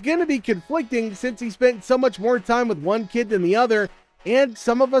 it's gonna be conflicting since he spent so much more time with one kid than the other. And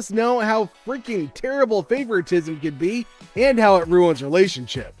some of us know how freaking terrible favoritism can be and how it ruins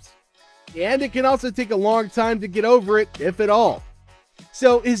relationships. And it can also take a long time to get over it, if at all.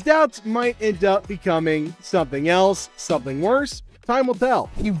 So his doubts might end up becoming something else, something worse, Time will tell.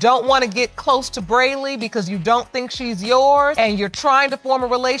 You don't want to get close to Braley because you don't think she's yours and you're trying to form a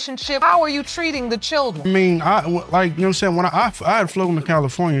relationship. How are you treating the children? I mean, like, you know what I'm saying? When I had flown to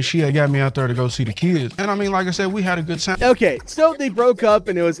California, she had got me out there to go see the kids. And I mean, like I said, we had a good time. Okay, so they broke up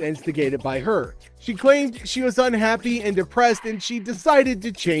and it was instigated by her. She claimed she was unhappy and depressed and she decided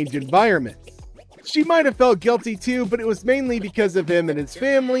to change environment. She might have felt guilty too, but it was mainly because of him and his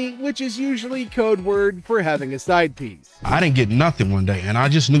family, which is usually code word for having a side piece. I didn't get nothing one day and I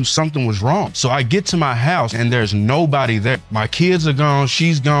just knew something was wrong. So I get to my house and there's nobody there. My kids are gone,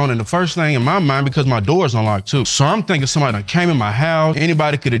 she's gone, and the first thing in my mind, because my door's unlocked too, so I'm thinking somebody that came in my house,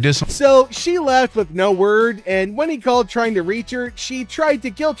 anybody could have did something. So she left with no word, and when he called trying to reach her, she tried to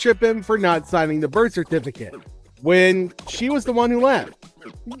guilt trip him for not signing the birth certificate, when she was the one who left.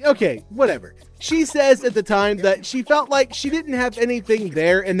 Okay, whatever. She says at the time that she felt like she didn't have anything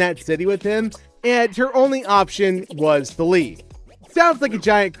there in that city with him, and her only option was to leave. Sounds like a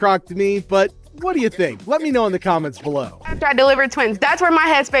giant crock to me, but what do you think? Let me know in the comments below. After I delivered twins, that's where my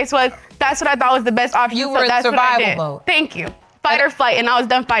headspace was. That's what I thought was the best option. You were in survival mode. Thank you. Fight or flight, and I was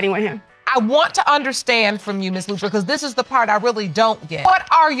done fighting with him. I want to understand from you, Ms. Luper, because this is the part I really don't get. What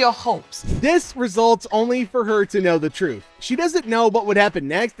are your hopes? This results only for her to know the truth. She doesn't know what would happen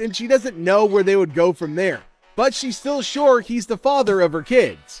next, and she doesn't know where they would go from there. But she's still sure he's the father of her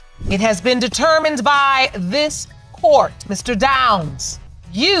kids. It has been determined by this court, Mr. Downs,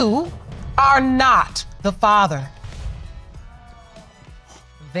 you are not the father.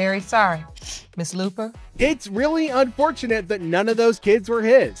 Very sorry. Miss Luper? It's really unfortunate that none of those kids were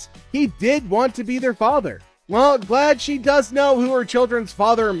his. He did want to be their father. Well, glad she does know who her children's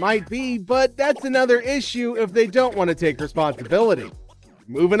father might be, but that's another issue if they don't want to take responsibility.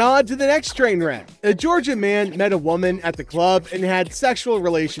 Moving on to the next train wreck. A Georgia man met a woman at the club and had sexual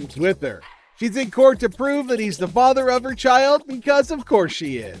relations with her. She's in court to prove that he's the father of her child because of course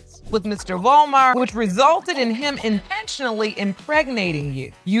she is. With Mr. Volmar, which resulted in him intentionally impregnating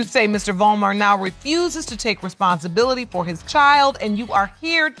you. You say Mr. Volmar now refuses to take responsibility for his child, and you are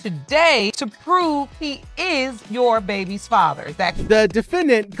here today to prove he is your baby's father. Is that The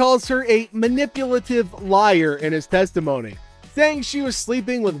defendant calls her a manipulative liar in his testimony, saying she was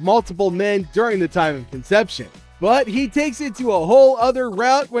sleeping with multiple men during the time of conception. But he takes it to a whole other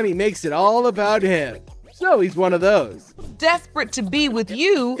route when he makes it all about him. So he's one of those. desperate to be with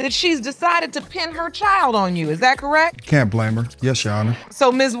you that she's decided to pin her child on you. Is that correct? Can't blame her. Yes, Your Honor.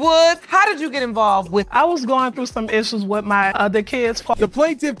 So, Ms. Woods, how did you get involved with? I was going through some issues with my other kids. The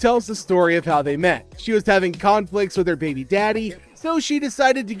plaintiff tells the story of how they met. She was having conflicts with her baby daddy, so she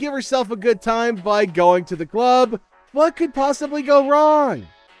decided to give herself a good time by going to the club. What could possibly go wrong?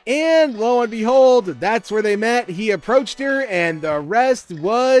 And lo and behold, that's where they met. He approached her and the rest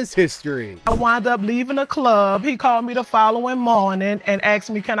was history. I wound up leaving the club. He called me the following morning and asked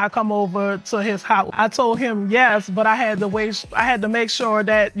me, can I come over to his house? I told him yes, but I had to make sure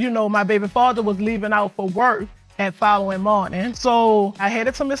that, you know, my baby father was leaving out for work that following morning. So I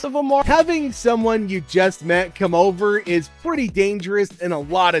headed to Mr. Vermore. Having someone you just met come over is pretty dangerous in a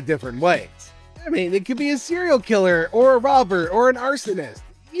lot of different ways. I mean, it could be a serial killer or a robber or an arsonist.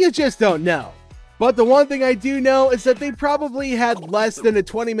 You just don't know. But the one thing I do know is that they probably had less than a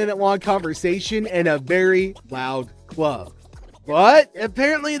 20-minute long conversation in a very loud club. But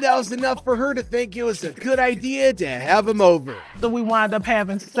apparently that was enough for her to think it was a good idea to have him over. So we wound up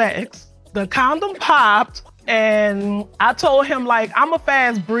having sex. The condom popped. And I told him, like, I'm a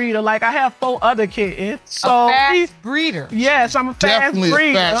fast breeder. Like, I have 4 other kids. So a fast breeder? Yes, I'm a fast breeder.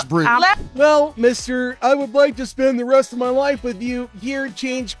 Definitely a fast breeder. Well, mister, I would like to spend the rest of my life with you. Here,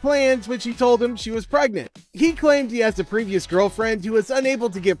 change plans, when she told him she was pregnant. He claimed he has a previous girlfriend who was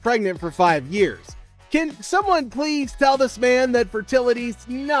unable to get pregnant for 5 years. Can someone please tell this man that fertility's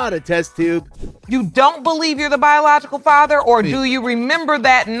not a test tube? You don't believe you're the biological father, or do you remember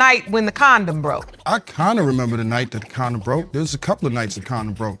that night when the condom broke? I kind of remember the night that the condom broke. There's a couple of nights the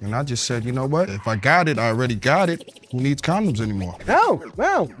condom broke, and I just said, you know what? If I got it, I already got it. Who needs condoms anymore? Oh,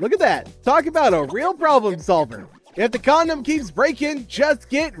 wow, look at that. Talk about a real problem solver. If the condom keeps breaking, just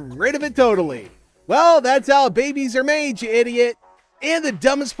get rid of it totally. Well, that's how babies are made, you idiot. And the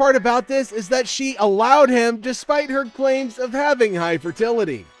dumbest part about this is that she allowed him despite her claims of having high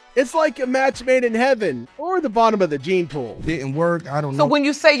fertility. It's like a match made in heaven or the bottom of the gene pool. Didn't work, I don't know. So when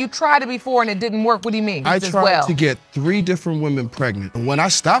you say you tried it before and it didn't work, what do you mean? I tried to get 3 different women pregnant. And when I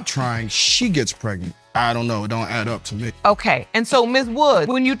stopped trying, she gets pregnant. I don't know, it don't add up to me. Okay, and so Ms. Wood,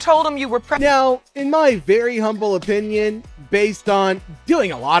 when you told him you were pregnant. Now, in my very humble opinion, based on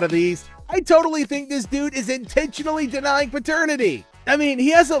doing a lot of these, I totally think this dude is intentionally denying paternity. I mean,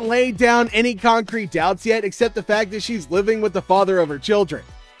 he hasn't laid down any concrete doubts yet except the fact that she's living with the father of her children.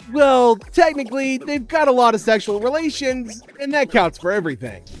 Well, technically, they've got a lot of sexual relations, and that counts for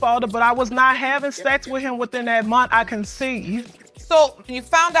everything. Father, but I was not having sex with him within that month I conceived. So you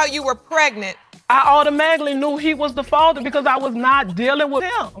found out you were pregnant. I automatically knew he was the father because I was not dealing with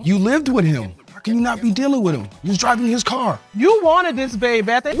him. You lived with him. How can you not be dealing with him? You was driving his car. You wanted this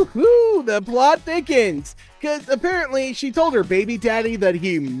baby. Woohoo, the plot thickens. Because apparently she told her baby daddy that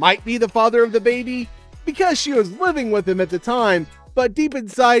he might be the father of the baby because she was living with him at the time, but deep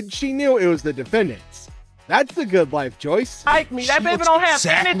inside, she knew it was the defendant's. That's the good life, Joyce. Like me. That baby don't have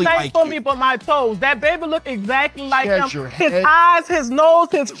anything for me but my toes. That baby look exactly like him. His eyes, his nose,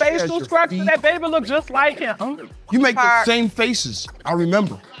 his facial structure. That baby look just like him. You make the same faces. I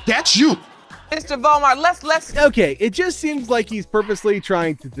remember. That's you. Mr. Volmar, let's... Okay, it just seems like he's purposely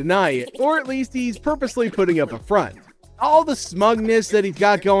trying to deny it, or at least he's purposely putting up a front. All the smugness that he's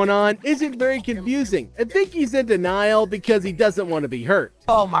got going on isn't very confusing. I think he's in denial because he doesn't want to be hurt.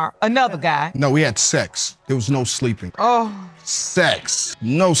 Volmar, another guy. No, we had sex. There was no sleeping. Oh. Sex.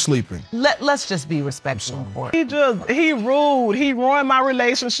 No sleeping. Let's just be respectful for it. He rude. He ruined my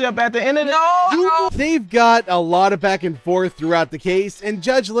relationship at the end of the They've got a lot of back and forth throughout the case, and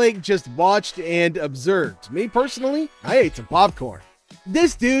Judge Lake just watched and observed. Me personally, I ate some popcorn.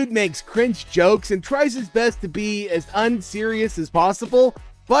 This dude makes cringe jokes and tries his best to be as unserious as possible,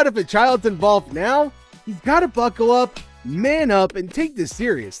 but if a child's involved now, he's got to buckle up, man up, and take this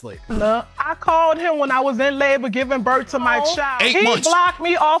seriously. Look, I called him when I was in labor giving birth to my child. 8 months. He blocked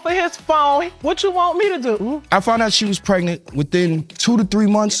me off of his phone. What you want me to do? I found out she was pregnant. Within 2 to 3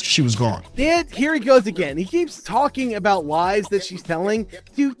 months, she was gone. And here he goes again. He keeps talking about lies that she's telling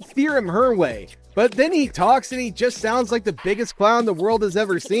to steer him her way. But then he talks and he just sounds like the biggest clown the world has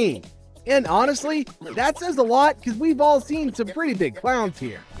ever seen. And honestly, that says a lot because we've all seen some pretty big clowns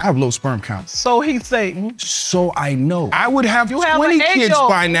here. I have low sperm count. So he's Satan. So I know. I would have 20 kids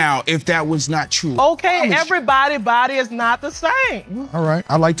by now if that was not true. Okay, everybody's body is not the same. All right,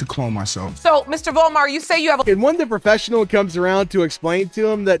 I like to clone myself. So, Mr. Volmar, you say you have a... And when the professional comes around to explain to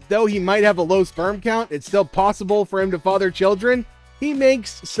him that though he might have a low sperm count, it's still possible for him to father children, he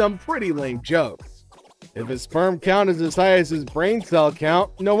makes some pretty lame jokes. If his sperm count is as high as his brain cell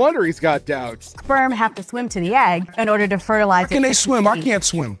count, no wonder he's got doubts. Sperm have to swim to the egg in order to fertilize it. How can they swim? I can't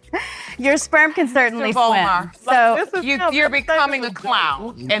swim. Your sperm can certainly swim. So you're becoming a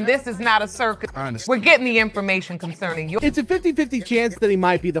clown, and this is not a circus. We're getting the information concerning you. It's a 50-50 chance that he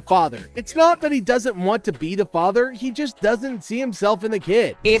might be the father. It's not that he doesn't want to be the father, he just doesn't see himself in the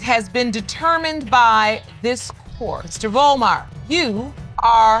kid. It has been determined by this court. Mr. Volmar, you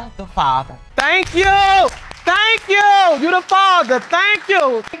are the father. Thank you. Thank you. You're the father. Thank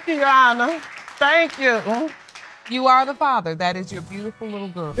you. Thank you, Your Honor. Thank you. You are the father. That is your beautiful little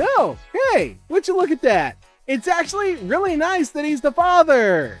girl. Oh, hey, would you look at that? It's actually really nice that he's the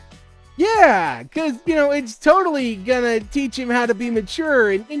father. Yeah, because, you know, it's totally gonna teach him how to be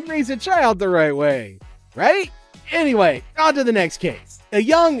mature and raise a child the right way, right? Anyway, on to the next case. A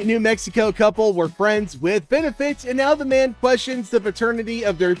young New Mexico couple were friends with benefits, and now the man questions the paternity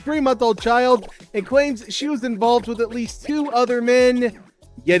of their 3-month-old child and claims she was involved with at least 2 other men.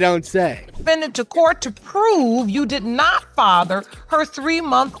 You don't say. Defendant to court to prove you did not father her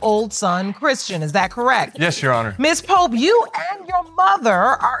 3-month-old son, Christian. Is that correct? Yes, Your Honor. Ms. Pope, you and your mother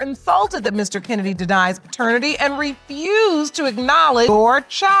are insulted that Mr. Kennedy denies paternity and refuse to acknowledge your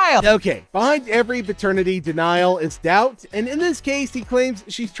child. Okay, behind every paternity denial is doubt, and in this case, he claims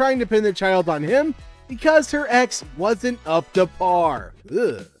she's trying to pin the child on him because her ex wasn't up to par.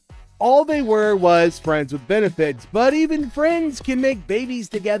 Ugh. All they were was friends with benefits, but even friends can make babies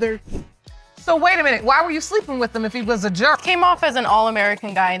together. So wait a minute, why were you sleeping with him if he was a jerk? Came off as an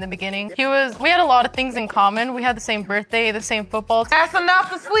all-American guy in the beginning. We had a lot of things in common. We had the same birthday, the same football team. That's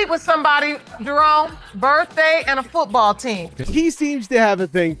enough to sleep with somebody, Jerome. Birthday and a football team. He seems to have a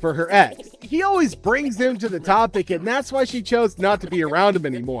thing for her ex. He always brings him to the topic, and that's why she chose not to be around him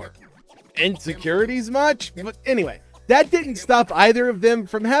anymore. Insecurities much? But anyway. That didn't stop either of them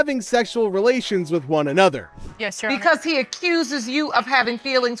from having sexual relations with one another. Yes, sir. Because he accuses you of having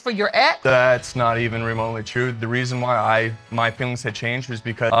feelings for your ex? That's not even remotely true. The reason why my feelings had changed was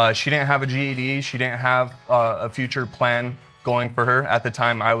because she didn't have a GED. She didn't have a future plan going for her at the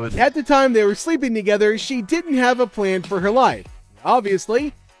time At the time they were sleeping together, she didn't have a plan for her life,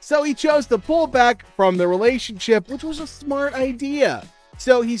 obviously. So he chose to pull back from the relationship, which was a smart idea.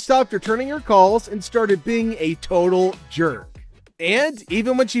 So he stopped returning her calls and started being a total jerk. And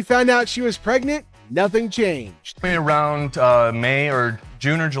even when she found out she was pregnant, nothing changed. Around May or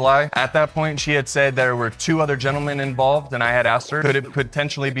June or July. At that point, she had said there were 2 other gentlemen involved, and I had asked her, could it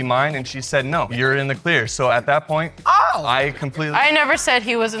potentially be mine? And she said, no, you're in the clear. So at that point, I never said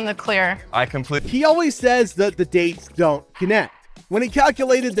he was in the clear. He always says that the dates don't connect. When he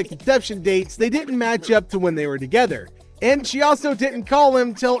calculated the conception dates, they didn't match up to when they were together. And she also didn't call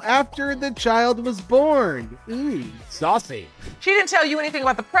him till after the child was born. Saucy. She didn't tell you anything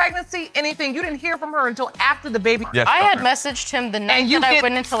about the pregnancy, anything. You didn't hear from her until after the baby. Yes, I had messaged him the night that I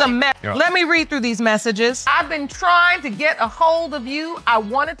went into some labor. Let me read through these messages. I've been trying to get a hold of you. I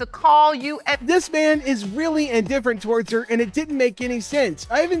wanted to call you. This man is really indifferent towards her, and it didn't make any sense.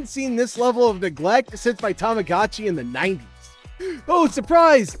 I haven't seen this level of neglect since my Tamagotchi in the 90s. Oh,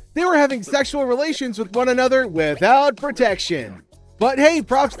 surprise! They were having sexual relations with one another without protection. But hey,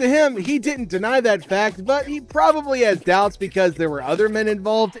 props to him. He didn't deny that fact, but he probably has doubts because there were other men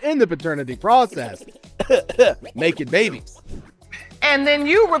involved in the paternity process. Making babies. And then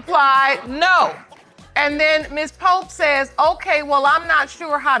you replied, no. And then Ms. Pope says, okay, well, I'm not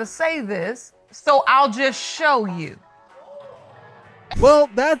sure how to say this, so I'll just show you.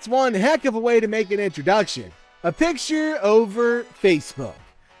 Well, that's one heck of a way to make an introduction. A picture over Facebook.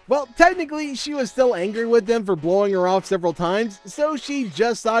 Well, technically, she was still angry with them for blowing her off several times, so she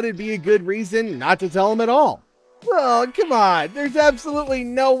just thought it'd be a good reason not to tell him at all. Well, come on, there's absolutely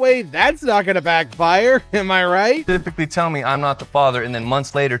no way that's not gonna backfire, am I right? Specifically tell me I'm not the father and then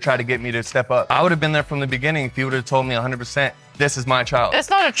months later try to get me to step up. I would have been there from the beginning if you would have told me 100% this is my child.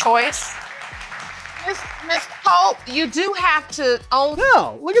 It's not a choice. Miss Pope, you do have to own.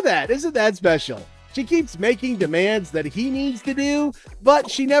 No, look at that, isn't that special? She keeps making demands that he needs to do,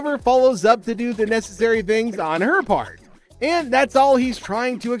 but she never follows up to do the necessary things on her part. And that's all he's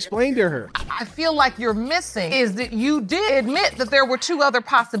trying to explain to her. I feel like you're missing is that you did admit that there were 2 other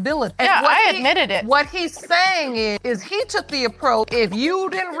possibilities. And yeah, I admitted it. What he's saying is he took the approach, if you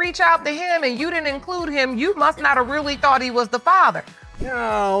didn't reach out to him and you didn't include him, you must not have really thought he was the father.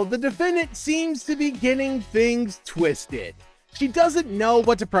 No, the defendant seems to be getting things twisted. She doesn't know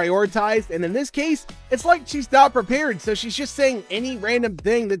what to prioritize, and in this case, it's like she's not prepared, so she's just saying any random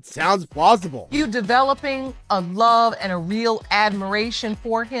thing that sounds plausible. You developing a love and a real admiration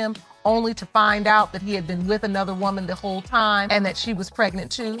for him, only to find out that he had been with another woman the whole time and that she was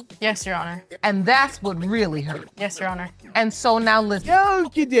pregnant too? Yes, Your Honor. And that's what really hurt. Yes, Your Honor. And so now listen.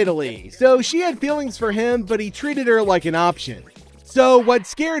 Okie diddly. So she had feelings for him, but he treated her like an option. So what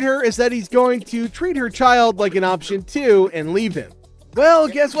scared her is that he's going to treat her child like an option too and leave him. Well,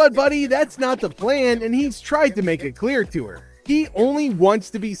 guess what, buddy? That's not the plan, and he's tried to make it clear to her. He only wants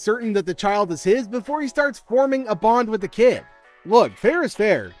to be certain that the child is his before he starts forming a bond with the kid. Look, fair is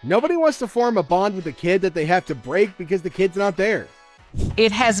fair. Nobody wants to form a bond with a kid that they have to break because the kid's not theirs.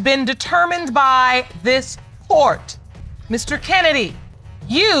 It has been determined by this court. Mr. Kennedy,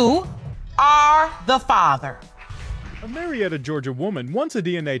 you are the father. A Marietta, Georgia woman wants a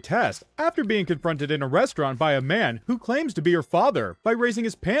DNA test after being confronted in a restaurant by a man who claims to be her father by raising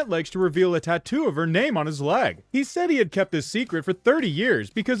his pant legs to reveal a tattoo of her name on his leg. He said he had kept this secret for 30 years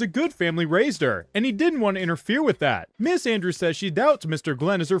because a good family raised her, and he didn't want to interfere with that. Miss Andrews says she doubts Mr.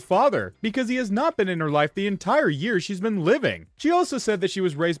 Glenn is her father because he has not been in her life the entire year she's been living. She also said that she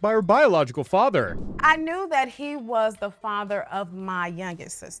was raised by her biological father. I knew that he was the father of my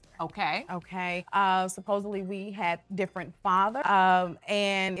youngest sister. Okay. Okay. Supposedly we had different fathers,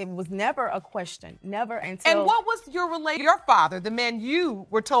 and it was never a question, never until. And what was your father, the man you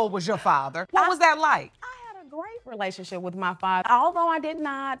were told was your father? What was that like? I had a great relationship with my father. Although I did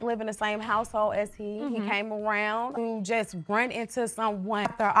not live in the same household as he came around to just run into someone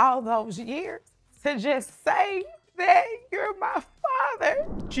after all those years to just say that you're my father.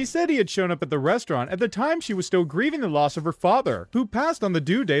 She said he had shown up at the restaurant at the time she was still grieving the loss of her father, who passed on the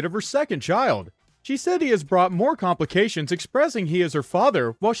due date of her second child. She said he has brought more complications expressing he is her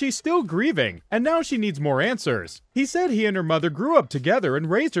father while she's still grieving, and now she needs more answers. He said he and her mother grew up together and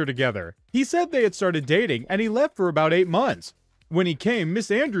raised her together. He said they had started dating and he left for about 8 months. When he came, Miss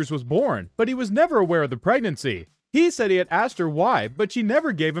Andrews was born, but he was never aware of the pregnancy. He said he had asked her why, but she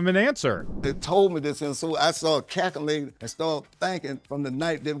never gave him an answer. They told me this, and so I started calculating and started thinking from the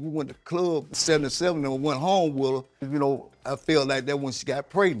night that we went to club 77 and went home with her, you know, I felt like that when she got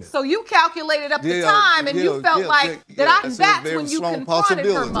pregnant. So you calculated up the time and you felt that's when you confronted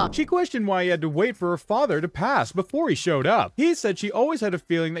her mother. She questioned why he had to wait for her father to pass before he showed up. He said she always had a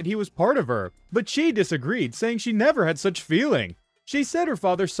feeling that he was part of her, but she disagreed, saying she never had such feeling. She said her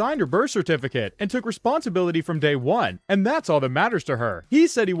father signed her birth certificate and took responsibility from day one, and that's all that matters to her. He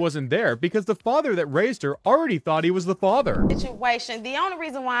said he wasn't there because the father that raised her already thought he was the father. Situation. The only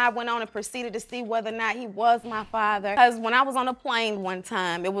reason why I went on and proceeded to see whether or not he was my father, because when I was on a plane one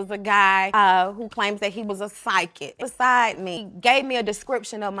time, it was a guy who claims that he was a psychic. Beside me, he gave me a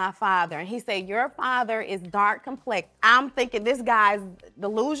description of my father, and he said, your father is dark complex. I'm thinking this guy's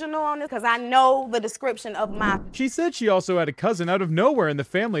delusional on this because I know the description of my... She said she also had a cousin out of nowhere in the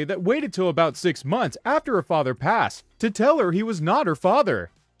family that waited till about 6 months after her father passed to tell her he was not her father.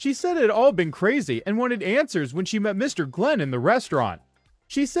 She said it had all been crazy and wanted answers when she met Mr. Glenn in the restaurant.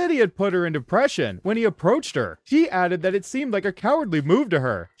 She said he had put her in depression when he approached her. She added that it seemed like a cowardly move to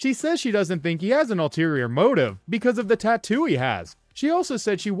her. She says she doesn't think he has an ulterior motive because of the tattoo he has. She also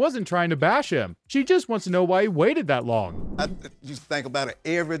said she wasn't trying to bash him. She just wants to know why he waited that long. I used to think about it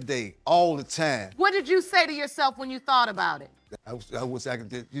every day, all the time. What did you say to yourself when you thought about it? I wish I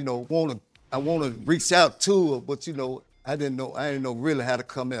could, I want to reach out to her, but I didn't know really how to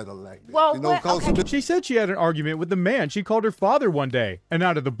come at her like that. Well, She said she had an argument with the man she called her father one day, and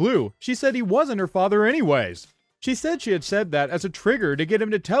out of the blue, she said he wasn't her father anyways. She said she had said that as a trigger to get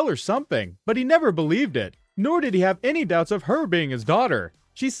him to tell her something, but he never believed it, nor did he have any doubts of her being his daughter.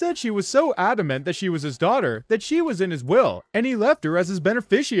 She said she was so adamant that she was his daughter that she was in his will, and he left her as his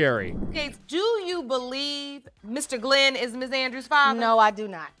beneficiary. Okay, do you believe Mr. Glenn is Ms. Andrews' father? No, I do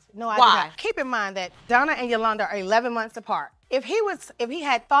not. No, I do not. Keep in mind that Donna and Yolanda are 11 months apart. If he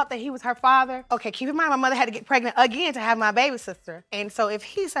had thought that he was her father, okay, keep in mind my mother had to get pregnant again to have my baby sister. And so if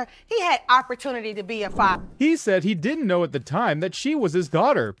he had opportunity to be a father. He said he didn't know at the time that she was his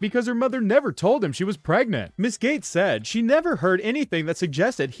daughter because her mother never told him she was pregnant. Miss Gates said she never heard anything that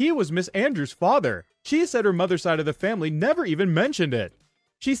suggested he was Miss Andrews' father. She said her mother's side of the family never even mentioned it.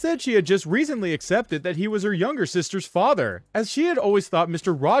 She said she had just recently accepted that he was her younger sister's father, as she had always thought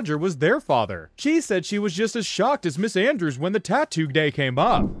Mr. Roger was their father. She said she was just as shocked as Miss Andrews when the tattoo day came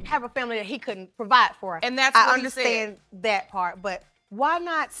up. Have a family that he couldn't provide for her. And that's I what he understand that part, but why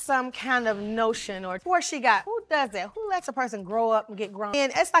not some kind of notion or before she got, who does that? Who lets a person grow up and get grown?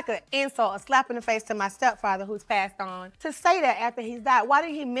 And it's like an insult, a slap in the face to my stepfather who's passed on. To say that after he's died, why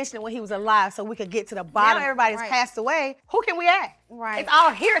didn't he mention it when he was alive so we could get to the bottom? Now everybody's passed away. Who can we ask? Right. It's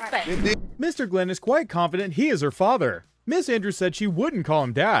all hearsay. Mr. Glenn is quite confident he is her father. Miss Andrews said she wouldn't call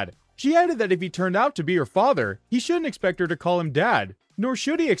him dad. She added that if he turned out to be her father, he shouldn't expect her to call him dad, nor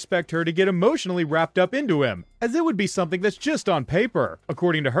should he expect her to get emotionally wrapped up into him, as it would be something that's just on paper.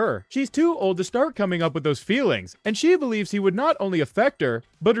 According to her, she's too old to start coming up with those feelings, and she believes he would not only affect her,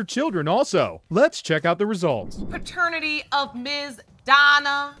 but her children also. Let's check out the results. Paternity of Ms.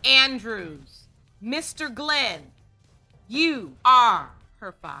 Donna Andrews. Mr. Glenn, you are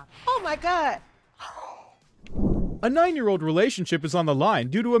her father. Oh my God. A 9-year-old relationship is on the line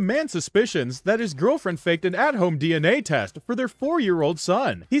due to a man's suspicions that his girlfriend faked an at-home DNA test for their 4-year-old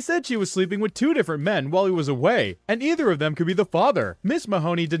son. He said she was sleeping with 2 different men while he was away, and either of them could be the father. Miss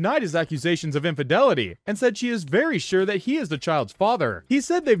Mahoney denied his accusations of infidelity and said she is very sure that he is the child's father. He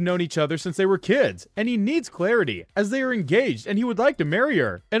said they've known each other since they were kids, and he needs clarity as they are engaged and he would like to marry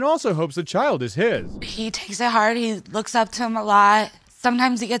her, and also hopes the child is his. He takes it hard. He looks up to him a lot.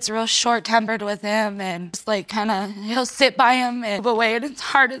 Sometimes he gets real short-tempered with him and just like he'll sit by him and move away, and it's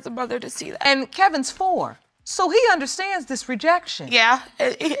hard as a mother to see that. And Kevin's 4, so he understands this rejection. Yeah,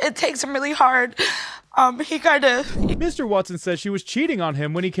 it takes him really hard. Mr. Watson says she was cheating on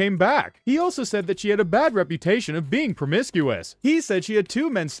him when he came back. He also said that she had a bad reputation of being promiscuous. He said she had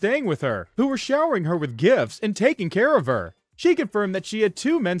 2 men staying with her who were showering her with gifts and taking care of her. She confirmed that she had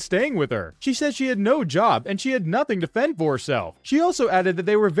 2 men staying with her. She said she had no job and she had nothing to fend for herself. She also added that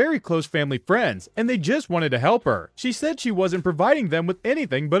they were very close family friends and they just wanted to help her. She said she wasn't providing them with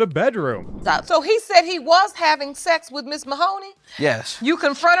anything but a bedroom. So he said he was having sex with Miss Mahoney? Yes. You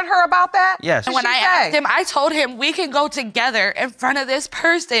confronted her about that? Yes. And when I asked him, I told him we can go together in front of this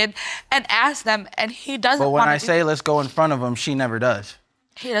person and ask them, and he doesn't want to. But when I say let's go in front of him, she never does.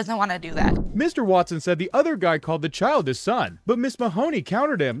 He doesn't want to do that. Mr. Watson said the other guy called the child his son, but Miss Mahoney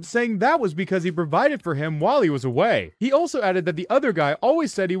countered him, saying that was because he provided for him while he was away. He also added that the other guy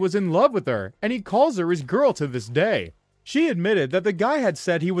always said he was in love with her, and he calls her his girl to this day. She admitted that the guy had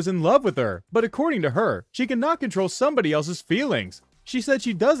said he was in love with her, but according to her, she cannot control somebody else's feelings. She said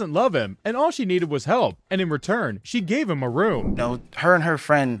she doesn't love him and all she needed was help, and in return, she gave him a room. You know, her and her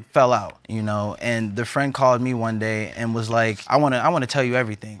friend fell out, you know, and the friend called me one day and was like, I want to tell you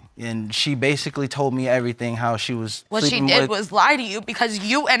everything. And she basically told me everything, how she was What she sleeping did with... was lie to you because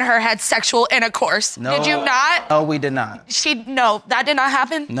you and her had sexual intercourse. No. Did you not? No, we did not. No, that did not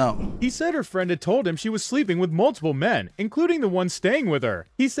happen? No. He said her friend had told him she was sleeping with multiple men, including the one staying with her.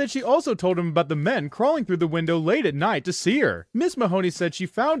 He said she also told him about the men crawling through the window late at night to see her. Miss Mahoney said she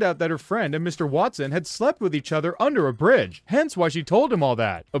found out that her friend and Mr. Watson had slept with each other under a bridge, hence why she told him all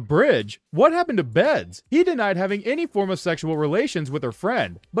that. A bridge? What happened to beds? He denied having any form of sexual relations with her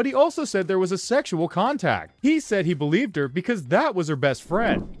friend, but he also said there was a sexual contact. He said he believed her because that was her best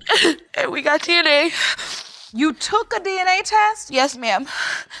friend. And we got DNA. You took a DNA test? Yes, ma'am.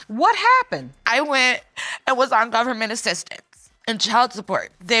 What happened? I went and was on government assistance and child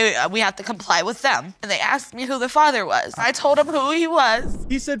support. We have to comply with them. And they asked me who the father was. I told them who he was.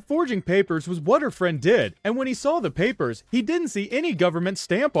 He said forging papers was what her friend did, and when he saw the papers, he didn't see any government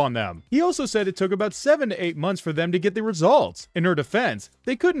stamp on them. He also said it took about 7 to 8 months for them to get the results. In her defense,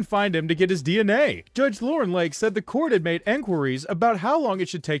 they couldn't find him to get his DNA. Judge Lauren Lake said the court had made enquiries about how long it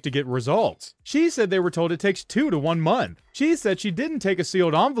should take to get results. She said they were told it takes 2 to 1 month. She said she didn't take a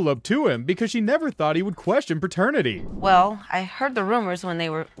sealed envelope to him because she never thought he would question paternity. Well, I heard the rumors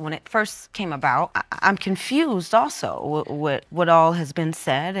when it first came about. I'm confused also with what all has been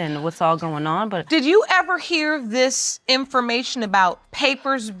said and what's all going on. But did you ever hear this information about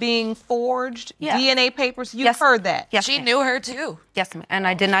papers being forged? Yeah. DNA papers? You've heard that? Yes, she knew her too. Yes, ma'am. And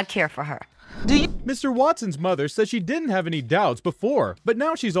I did not care for her. Mr. Watson's mother says she didn't have any doubts before, but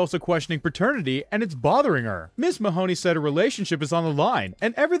now she's also questioning paternity and it's bothering her. Miss Mahoney said her relationship is on the line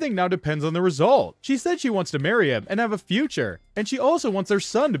and everything now depends on the result. She said she wants to marry him and have a future, and she also wants their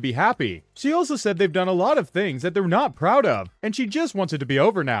son to be happy. She also said they've done a lot of things that they're not proud of, and she just wants it to be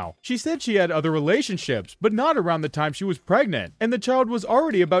over now. She said she had other relationships, but not around the time she was pregnant, and the child was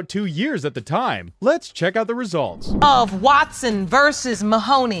already about 2 years at the time. Let's check out the results. Of Watson versus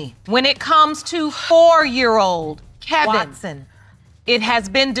Mahoney. When it comes to 4-year-old Kevin Watson, it has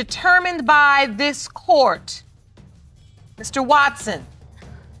been determined by this court. Mr. Watson,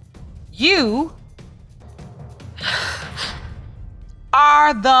 you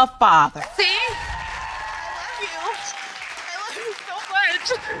are the father. See? I love you so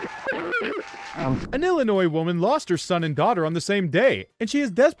much. An Illinois woman lost her son and daughter on the same day, and she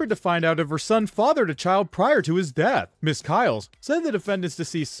is desperate to find out if her son fathered a child prior to his death. Miss Kiles said the defendant's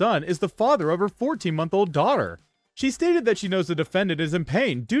deceased son is the father of her 14-month-old daughter. She stated that she knows the defendant is in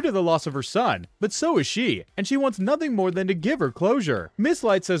pain due to the loss of her son, but so is she, and she wants nothing more than to give her closure. Miss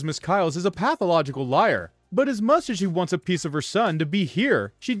Light says Miss Kiles is a pathological liar, but as much as she wants a piece of her son to be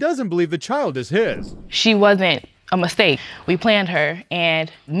here, she doesn't believe the child is his. She wasn't a mistake. We planned her,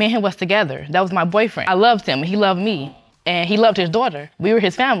 and me and him was together. That was my boyfriend. I loved him, he loved me, and he loved his daughter. We were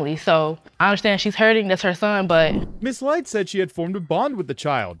his family, so I understand she's hurting, that's her son, but... Miss Light said she had formed a bond with the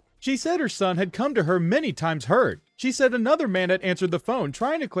child. She said her son had come to her many times hurt. She said another man had answered the phone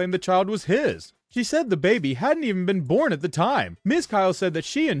trying to claim the child was his. She said the baby hadn't even been born at the time. Miss Kyle said that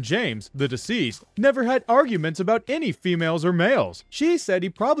she and James, the deceased, never had arguments about any females or males. She said he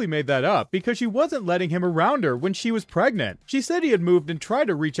probably made that up because she wasn't letting him around her when she was pregnant. She said he had moved and tried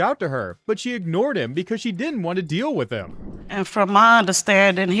to reach out to her, but she ignored him because she didn't want to deal with him. And from my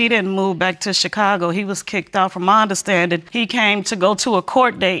understanding, he didn't move back to Chicago. He was kicked out. From my understanding, he came to go to a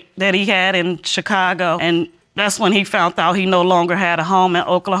court date that he had in Chicago, and that's when he found out he no longer had a home in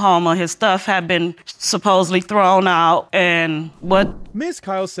Oklahoma. His stuff had been supposedly thrown out, and what? Miss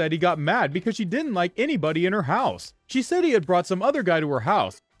Kyle said he got mad because she didn't like anybody in her house. She said he had brought some other guy to her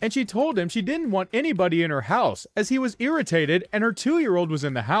house, and she told him she didn't want anybody in her house as he was irritated and her 2-year-old was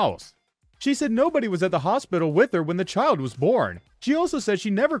in the house. She said nobody was at the hospital with her when the child was born. She also said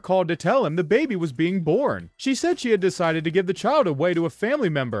she never called to tell him the baby was being born. She said she had decided to give the child away to a family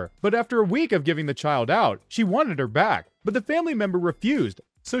member, but after a week of giving the child out, she wanted her back. But the family member refused,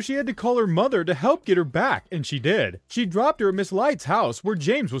 so she had to call her mother to help get her back, and she did. She dropped her at Miss Light's house where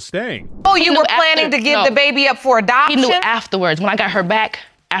James was staying. Oh, you were planning to give the baby up for adoption? He knew afterwards, when I got her back.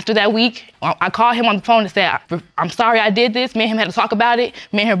 After that week, I called him on the phone and said, I'm sorry I did this. Me and him had to talk about it.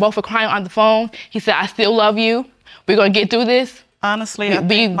 Me and her both were crying on the phone. He said, I still love you. We're going to get through this. Honestly, I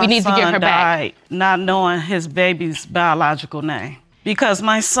think my son died not knowing his baby's biological name. Because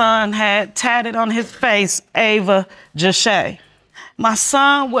my son had tatted on his face, Ava Jashay. My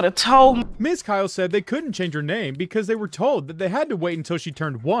son would have told me. Miss Kyle said they couldn't change her name because they were told that they had to wait until she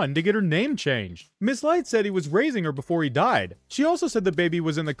turned 1 to get her name changed. Miss Light said he was raising her before he died. She also said the baby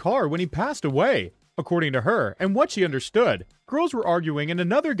was in the car when he passed away, according to her and what she understood. girls were arguing and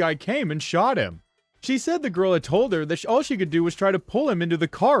another guy came and shot him. She said the girl had told her that all she could do was try to pull him into the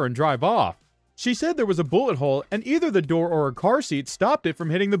car and drive off. She said there was a bullet hole and either the door or her car seat stopped it from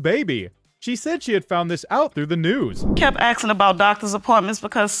hitting the baby. She said she had found this out through the news. Kept asking about doctor's appointments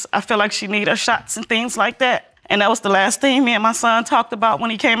because I feel like she needed her shots and things like that. And that was the last thing me and my son talked about when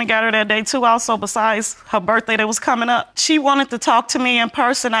he came and got her that day too, also besides her birthday that was coming up. She wanted to talk to me in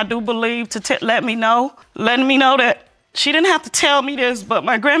person, I do believe, to letting me know that she didn't have to tell me this, but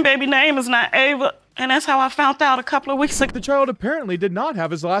my grandbaby name is not Ava. And that's how I found out a couple of weeks ago. The child apparently did not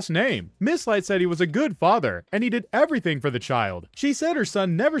have his last name. Miss Light said he was a good father, and he did everything for the child. She said her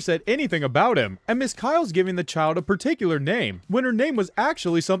son never said anything about him, and Miss Kyle's giving the child a particular name, when her name was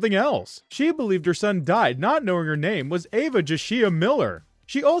actually something else. She believed her son died not knowing her name was Ava Jashia Miller.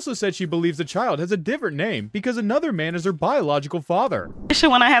 She also said she believes the child has a different name because another man is her biological father.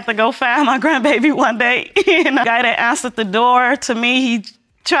 When I had to go find my grandbaby one day, and the guy that answered the door to me, he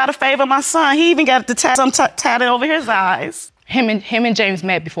tried to favor my son. He even got the tatted over his eyes. Him and James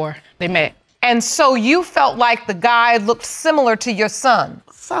met before. They met. And so you felt like the guy looked similar to your son?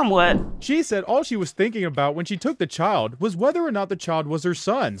 Somewhat. She said all she was thinking about when she took the child was whether or not the child was her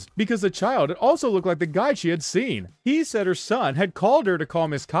son's, because the child had also looked like the guy she had seen. He said her son had called her to call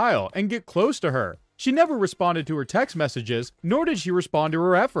Miss Kyle and get close to her. She never responded to her text messages, nor did she respond to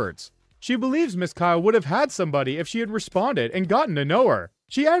her efforts. She believes Miss Kyle would have had somebody if she had responded and gotten to know her.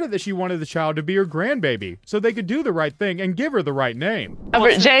 She added that she wanted the child to be her grandbaby, so they could do the right thing and give her the right name.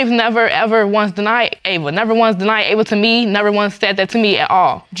 James never, ever once denied Ava. Never once denied Ava to me, never once said that to me at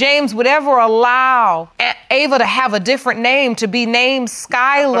all. James would ever allow Ava to have a different name, to be named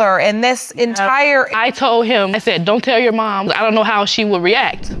Skylar, and this entire... I told him, I said, don't tell your mom. I don't know how she would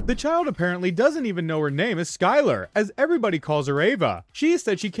react. The child apparently doesn't even know her name is Skylar, as everybody calls her Ava. She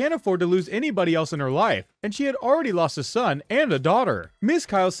said she can't afford to lose anybody else in her life, and she had already lost a son and a daughter. Miss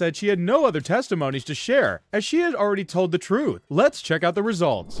Kyle said she had no other testimonies to share, as she had already told the truth. Let's check out the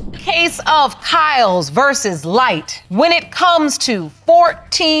results. Case of Kyle's versus Light. When it comes to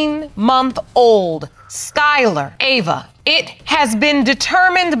 14-month-old Skylar Ava, it has been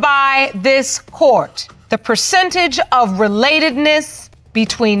determined by this court. The percentage of relatedness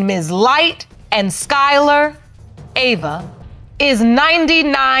between Ms. Light and Skylar Ava is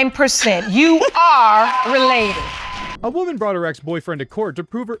 99%. You are related. A woman brought her ex-boyfriend to court to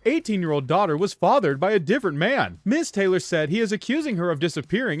prove her 18-year-old daughter was fathered by a different man. Ms. Taylor said he is accusing her of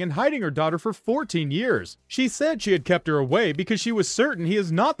disappearing and hiding her daughter for 14 years. She said she had kept her away because she was certain he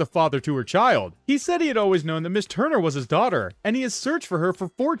is not the father to her child. He said he had always known that Miss Turner was his daughter, and he has searched for her for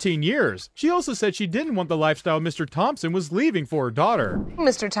 14 years. She also said she didn't want the lifestyle Mr. Thompson was leaving for her daughter.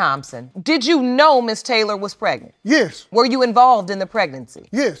 Mr. Thompson, did you know Miss Taylor was pregnant? Yes. Were you involved in the pregnancy?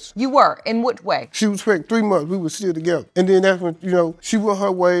 Yes. You were? In what way? She was pregnant 3 months. We were still together. And then that's when, she went her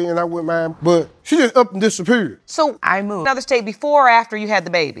way and I went mine. But she just up and disappeared. So I moved. Another state before or after you had the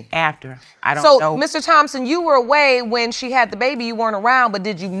baby? After. I don't know. So, Mr. Thompson, you were away when she had the baby. You weren't around, but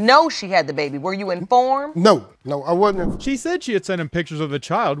did you know she had the baby? Were you informed? No, I wasn't. She said she had sent him pictures of the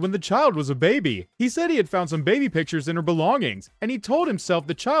child when the child was a baby. He said he had found some baby pictures in her belongings, and he told himself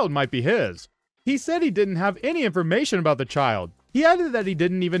the child might be his. He said he didn't have any information about the child. He added that he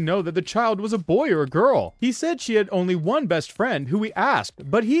didn't even know that the child was a boy or a girl. He said she had only one best friend who he asked,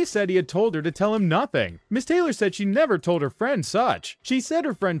 but he said he had told her to tell him nothing. Miss Taylor said she never told her friend such. She said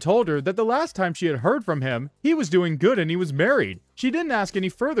her friend told her that the last time she had heard from him, he was doing good and he was married. She didn't ask any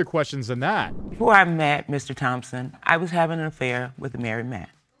further questions than that. Before I met Mr. Thompson, I was having an affair with a married man.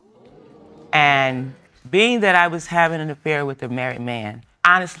 And being that I was having an affair with a married man,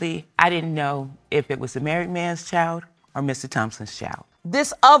 honestly, I didn't know if it was the married man's child or Mr. Thompson's child.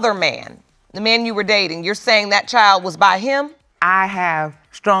 This other man, the man you were dating, you're saying that child was by him? I have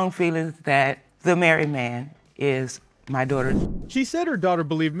strong feelings that the married man is my daughter. She said her daughter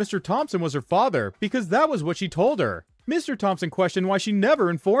believed Mr. Thompson was her father because that was what she told her. Mr. Thompson questioned why she never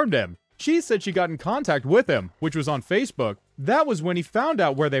informed him. She said she got in contact with him, which was on Facebook. That was when he found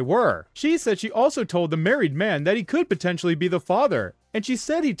out where they were. She said she also told the married man that he could potentially be the father. And she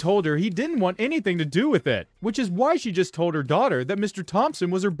said he told her he didn't want anything to do with it, which is why she just told her daughter that Mr. Thompson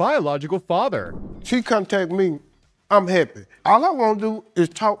was her biological father. She contacted me. I'm happy. All I want to do is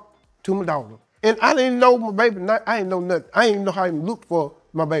talk to my daughter. And I didn't know my baby. I didn't know nothing. I didn't know how to even look for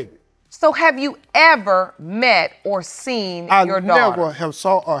my baby. So have you ever met or seen your daughter? I never have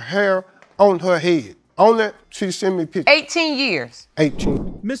saw a hair on her head. On that, she sent me pictures. 18 years.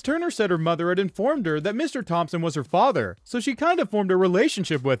 18. Miss Turner said her mother had informed her that Mr. Thompson was her father, so she kind of formed a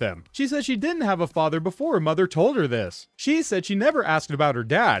relationship with him. She said she didn't have a father before her mother told her this. She said she never asked about her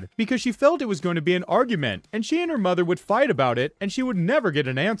dad because she felt it was going to be an argument, and she and her mother would fight about it, and she would never get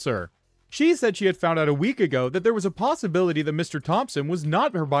an answer. She said she had found out a week ago that there was a possibility that Mr. Thompson was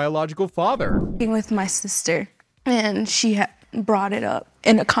not her biological father. With my sister, and she had brought it up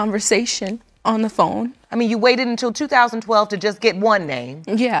in a conversation on the phone. I mean, you waited until 2012 to just get one name.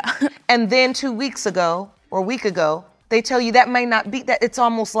 Yeah. And then 2 weeks ago, or a week ago, they tell you that may not be, that it's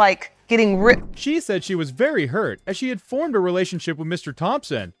almost like getting ripped. She said she was very hurt as she had formed a relationship with Mr.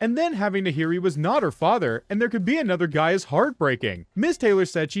 Thompson, and then having to hear he was not her father and there could be another guy is heartbreaking. Miss Taylor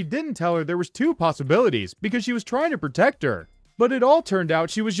said she didn't tell her there was 2 possibilities because she was trying to protect her. But it all turned out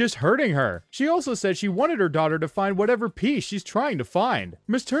she was just hurting her. She also said she wanted her daughter to find whatever peace she's trying to find.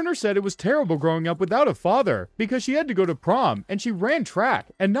 Miss Turner said it was terrible growing up without a father because she had to go to prom and she ran track,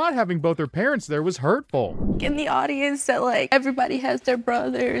 and not having both her parents there was hurtful. In the audience that like everybody has their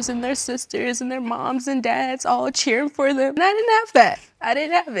brothers and their sisters and their moms and dads all cheering for them. And I didn't have that. I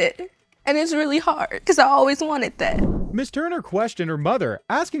didn't have it. And it's really hard because I always wanted that. Miss Turner questioned her mother,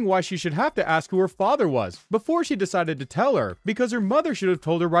 asking why she should have to ask who her father was before she decided to tell her, because her mother should have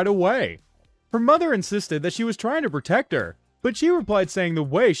told her right away. Her mother insisted that she was trying to protect her, but she replied saying the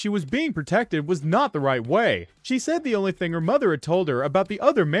way she was being protected was not the right way. She said the only thing her mother had told her about the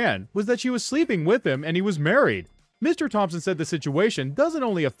other man was that she was sleeping with him and he was married. Mr. Thompson said the situation doesn't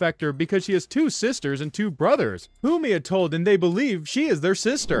only affect her because she has 2 sisters and 2 brothers, whom he had told and they believe she is their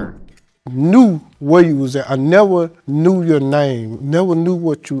sister. Knew where you was at. I never knew your name, never knew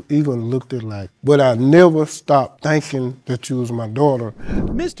what you even looked at like, but I never stopped thinking that you was my daughter.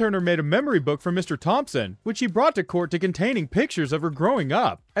 Miss Turner made a memory book for Mr. Thompson, which she brought to court to containing pictures of her growing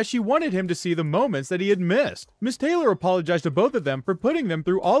up, as she wanted him to see the moments that he had missed. Miss Taylor apologized to both of them for putting them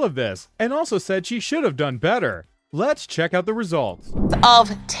through all of this, and also said she should have done better. Let's check out the results. Of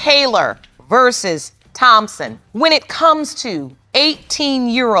Taylor versus Thompson. When it comes to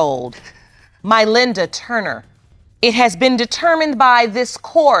 18-year-old Mylinda Turner, it has been determined by this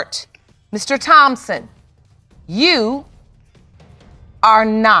court, Mr. Thompson, you are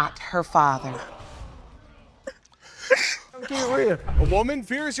not her father. A woman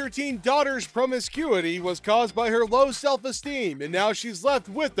fears her teen daughter's promiscuity was caused by her low self-esteem, and now she's left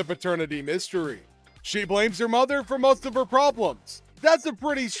with the paternity mystery. She blames her mother for most of her problems. That's a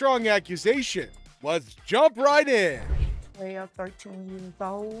pretty strong accusation. Let's jump right in. 12, 13 years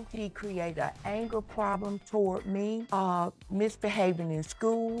old. He created an anger problem toward me, misbehaving in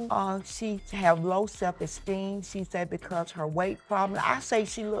school. She have low self-esteem. She said because her weight problem. I say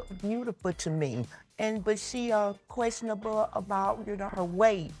she looked beautiful to me, but she questionable about her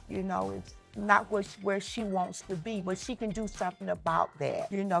weight. It's not where she wants to be, but she can do something about that.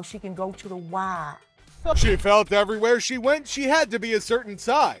 She can go to the Y. She felt everywhere she went she had to be a certain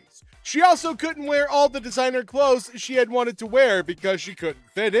size. She also couldn't wear all the designer clothes she had wanted to wear because she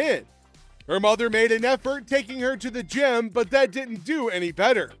couldn't fit in. Her mother made an effort taking her to the gym, but that didn't do any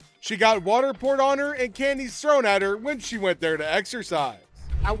better. She got water poured on her and candies thrown at her when she went there to exercise.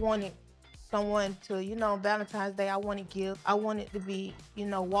 I wanted someone to, Valentine's Day, I wanted gifts. I wanted to be,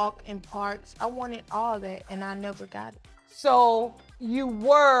 walk in parks. I wanted all that, and I never got it. So you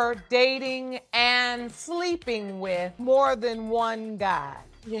were dating and sleeping with more than one guy?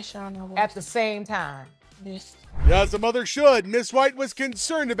 Yes, Your Honor. At the same time? Yes. As a mother should, Miss White was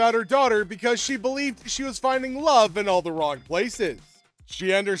concerned about her daughter because she believed she was finding love in all the wrong places.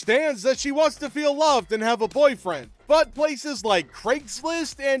 She understands that she wants to feel loved and have a boyfriend, but places like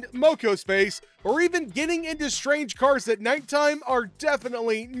Craigslist and Moco Space, or even getting into strange cars at nighttime, are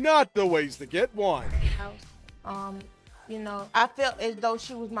definitely not the ways to get one. I felt as though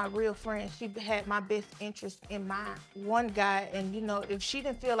she was my real friend. She had my best interest in mind. One guy, and if she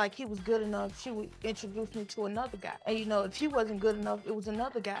didn't feel like he was good enough, she would introduce me to another guy. And if he wasn't good enough, it was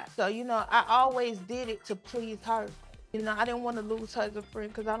another guy. So, I always did it to please her. I didn't want to lose her as a friend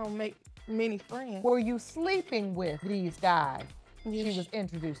because I don't make many friends. Were you sleeping with these guys? Yes. She was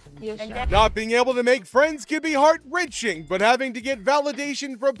introducing me. Yes, Not being able to make friends can be heart-wrenching, but having to get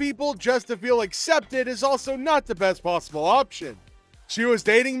validation from people just to feel accepted is also not the best possible option. She was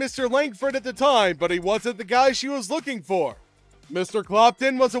dating Mr. Langford at the time, but he wasn't the guy she was looking for. Mr.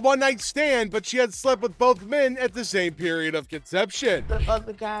 Clopton was a one-night stand, but she had slept with both men at the same period of conception. The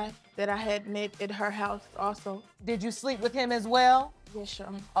other guy that I had met at her house also. Did you sleep with him as well? Yes, Your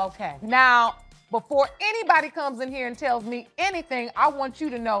Honor. Okay. Now, before anybody comes in here and tells me anything, I want you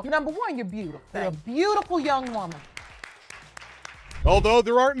to know, number one, you're beautiful. You're a beautiful young woman. Although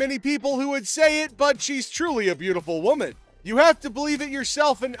there aren't many people who would say it, but she's truly a beautiful woman. You have to believe it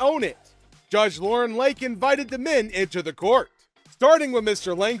yourself and own it. Judge Lauren Lake invited the men into the court. Starting with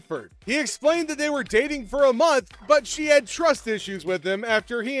Mr. Langford, he explained that they were dating for a month, but she had trust issues with him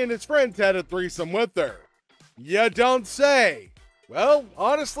after he and his friends had a threesome with her. You don't say. Well,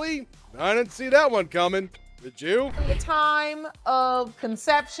 honestly, I didn't see that one coming. Did you? The time of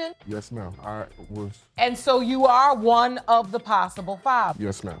conception, Yes, ma'am. I was. and so you are one of the possible fathers.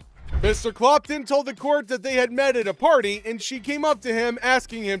 Yes, ma'am. Mr. Clopton told the court that they had met at a party and she came up to him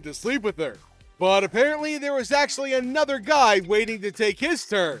asking him to sleep with her. But apparently there was actually another guy waiting to take his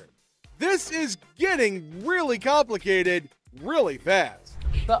turn. This is getting really complicated really fast.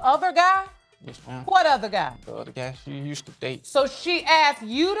 The other guy? Yes, ma'am. What other guy? The other guy she used to date. So she asked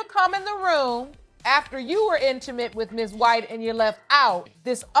you to come in the room after you were intimate with Ms. White and you left out.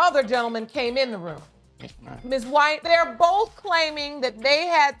 This other gentleman came in the room. Yes, ma'am. Ms. White, they're both claiming that they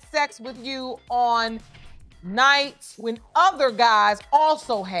had sex with you on nights when other guys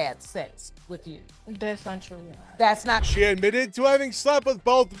also had sex with you. That's untrue. That's not. She admitted to having slept with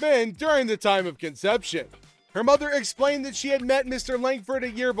both men during the time of conception. Her mother explained that she had met Mr. Langford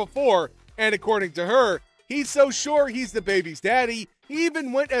a year before, and according to her, he's so sure he's the baby's daddy, he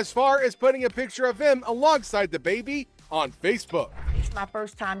even went as far as putting a picture of him alongside the baby on Facebook. It's my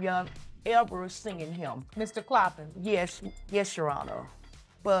first time ever singing him. Mr. Clopton? Yes, Your Honor.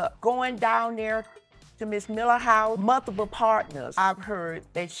 But going down there to Miss Miller house, multiple partners I've heard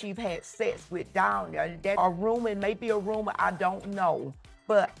that she's had sex with down there. That a rumor, maybe a rumor, I don't know.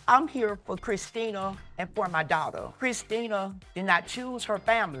 But I'm here for Christina and for my daughter. Christina did not choose her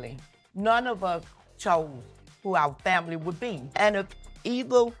family. None of us chose who our family would be. And if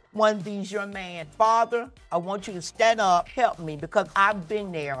either one of these young men, Father, I want you to stand up, help me, because I've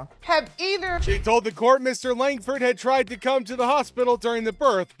been there. Have either... She told the court Mr. Langford had tried to come to the hospital during the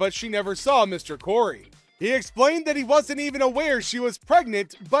birth, but she never saw Mr. Corey. He explained that he wasn't even aware she was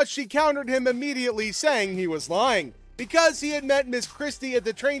pregnant, but she countered him immediately, saying he was lying, because he had met Miss Christie at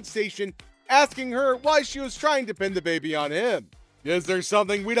the train station, asking her why she was trying to pin the baby on him. Is there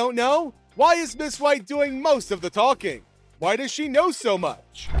something we don't know? Why is Miss White doing most of the talking? Why does she know so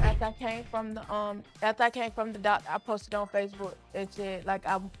much? After I came from the doctor, I posted on Facebook and said, like,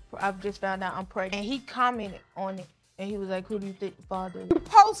 I've just found out I'm pregnant. And he commented on it, and he was like, who do you think the father is? You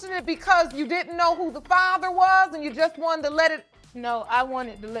posted it because you didn't know who the father was and you just wanted to let it... No, I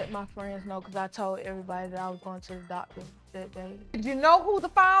wanted to let my friends know because I told everybody that I was going to the doctor that day. Did you know who the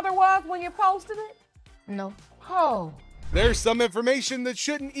father was when you posted it? No. Oh. There's some information that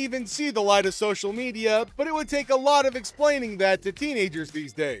shouldn't even see the light of social media, but it would take a lot of explaining that to teenagers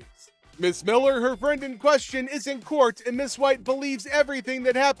these days. Miss Miller, her friend in question, is in court, and Miss White believes everything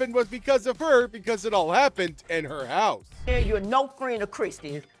that happened was because of her, because it all happened in her house. You're no friend of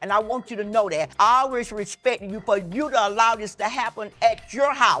Christians, and I want you to know that. I always respect you for you to allow this to happen at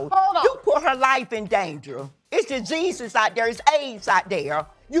your house. Hold on. You put her life in danger. It's diseases out there, it's AIDS out there.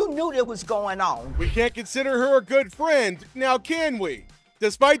 You knew that was going on. We can't consider her a good friend, now can we?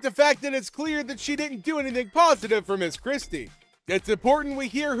 Despite the fact that it's clear that she didn't do anything positive for Miss Christie. It's important we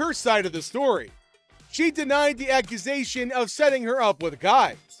hear her side of the story. She denied the accusation of setting her up with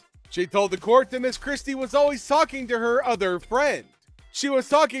guys. She told the court that Miss Christie was always talking to her other friend. She was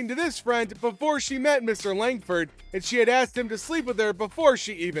talking to this friend before she met Mr. Langford, and she had asked him to sleep with her before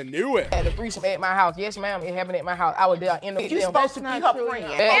she even knew it. Had a threesome at my house. Yes, ma'am, it happened at my house. I was there in the You're supposed to be her friend.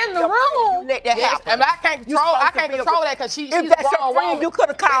 In the room? You let that happen. And I can't control that because she's if that's your friend, you could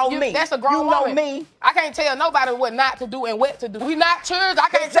have called me. That's a grown woman. You know me. I can't tell nobody what not to do and what to do. We not children. I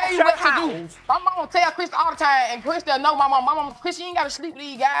can't tell you what to do. My mama tell Krista all the time, and Krista know my mama. My mama, Krista, you ain't got to sleep with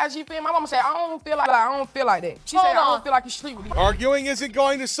these guys. You feel me? My mama said, I don't feel like that. She said, I don't feel like you sleep with these. Arguing isn't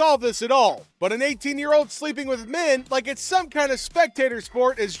going to solve this at all, but an 18-year-old sleeping with men like it's some kind of spectator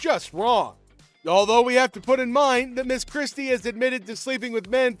sport is just wrong. Although we have to put in mind that Miss Christie has admitted to sleeping with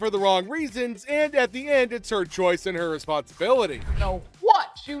men for the wrong reasons, and at the end, it's her choice and her responsibility. Know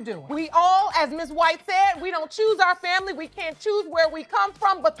what you doing. We all, as Ms. White said, we don't choose our family, we can't choose where we come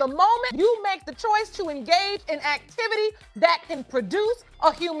from, but the moment you make the choice to engage in activity that can produce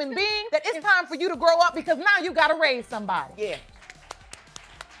a human being, that it's time for you to grow up because now you gotta raise somebody. Yeah.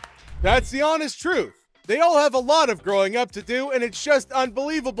 That's the honest truth. They all have a lot of growing up to do, and it's just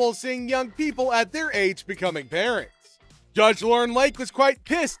unbelievable seeing young people at their age becoming parents. Judge Lauren Lake was quite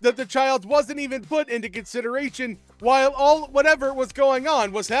pissed that the child wasn't even put into consideration while whatever was going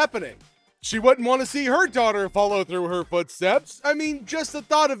on was happening. She wouldn't want to see her daughter follow through her footsteps. I mean, just the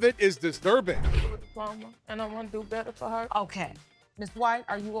thought of it is disturbing. And I want to do better for her. Okay. Miss White,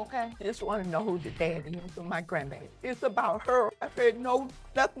 are you okay? I just want to know who the daddy is of my grandbaby. It's about her. I said no,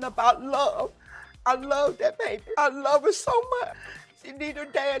 nothing about love. I love that baby. I love her so much. She need her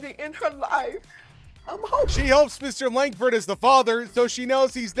daddy in her life. I'm hoping. She hopes Mr. Langford is the father, so she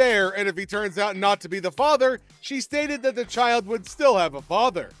knows he's there, and if he turns out not to be the father, she stated that the child would still have a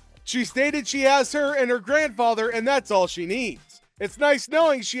father. She stated she has her and her grandfather, and that's all she needs. It's nice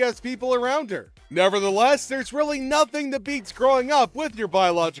knowing she has people around her. Nevertheless, there's really nothing that beats growing up with your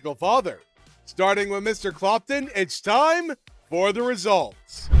biological father. Starting with Mr. Clopton, it's time for the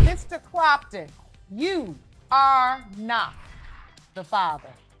results. Mr. Clopton, you are not the father.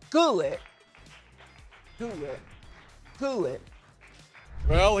 Good. Good. Good.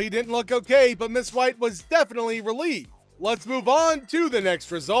 Well, he didn't look okay, but Miss White was definitely relieved. Let's move on to the next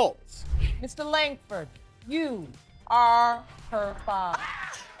results. Mr. Langford, you are her father.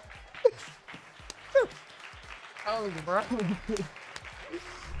 Oh, bro.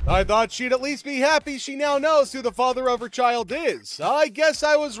 I thought she'd at least be happy she now knows who the father of her child is. I guess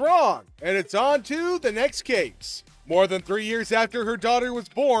I was wrong, and it's on to the next case. More than 3 years after her daughter was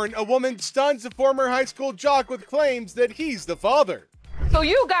born, a woman stuns a former high school jock with claims that he's the father. So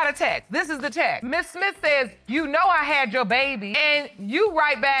you got a text. This is the text. Miss Smith says, you know I had your baby. And you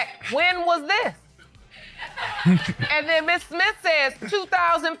write back, when was this? And then Miss Smith says,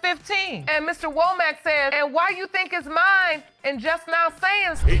 2015. And Mr. Womack says, and why you think it's mine? And just now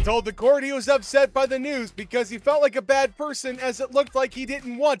saying. He told the court he was upset by the news because he felt like a bad person as it looked like he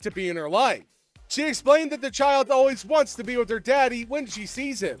didn't want to be in her life. She explained that the child always wants to be with her daddy when she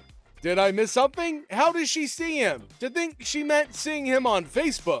sees him. Did I miss something? How does she see him? To think she meant seeing him on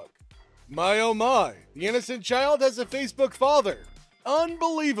Facebook. My oh my, the innocent child has a Facebook father.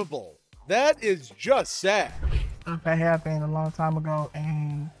 Unbelievable. That is just sad. That happened a long time ago,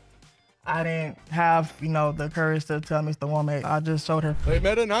 and I didn't have, the courage to tell Mr. Womack. I just showed her. They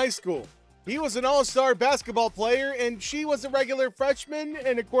met in high school. He was an all-star basketball player, and she was a regular freshman,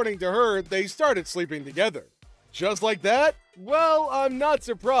 and according to her, they started sleeping together. Just like that? Well, I'm not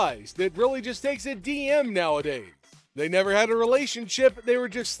surprised. It really just takes a DM nowadays. They never had a relationship, they were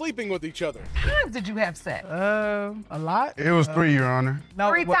just sleeping with each other. How many times did you have sex? A lot. It was 3, Your Honor. No,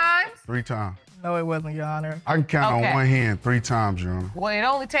 3 times? 3 times. No, it wasn't, Your Honor. I can count on one hand 3 times, Your Honor. Well, it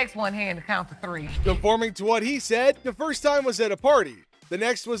only takes one hand to count to 3. Conforming to what he said, the first time was at a party. The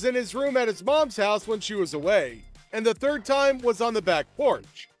next was in his room at his mom's house when she was away. And the third time was on the back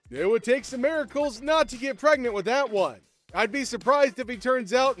porch. It would take some miracles not to get pregnant with that one. I'd be surprised if he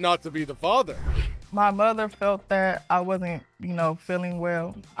turns out not to be the father. My mother felt that I wasn't, feeling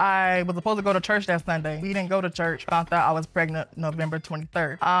well. I was supposed to go to church that Sunday. We didn't go to church. Found out I was pregnant November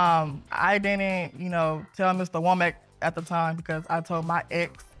 23rd. I didn't, tell Mr. Womack at the time because I told my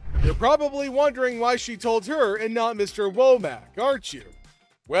ex. You're probably wondering why she told her and not Mr. Womack, aren't you?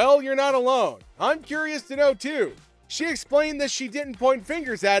 Well, you're not alone. I'm curious to know too. She explained that she didn't point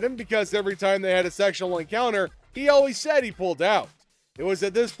fingers at him because every time they had a sexual encounter, he always said he pulled out. It was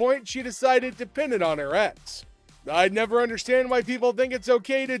at this point she decided to pin it on her ex. I'd never understand why people think it's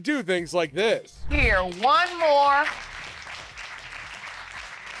okay to do things like this. Here, one more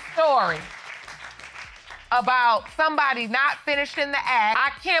story about somebody not finishing the act.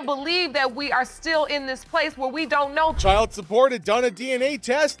 I can't believe that we are still in this place where we don't know. Child support had done a DNA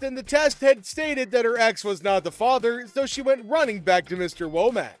test, and the test had stated that her ex was not the father, so she went running back to Mr.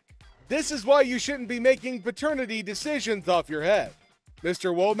 Womack. This is why you shouldn't be making paternity decisions off your head.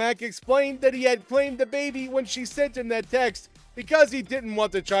 Mr. Womack explained that he had claimed the baby when she sent him that text because he didn't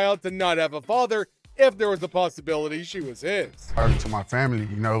want the child to not have a father if there was a possibility she was his. To my family,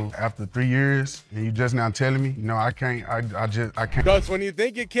 after 3 years, and you just now telling me, I can't. Because when you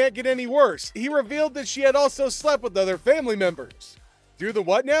think it can't get any worse, he revealed that she had also slept with other family members. Do the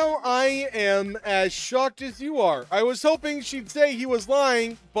what now? I am as shocked as you are. I was hoping she'd say he was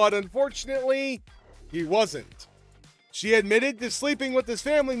lying, but unfortunately, he wasn't. She admitted to sleeping with this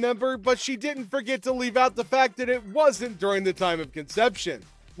family member, but she didn't forget to leave out the fact that it wasn't during the time of conception.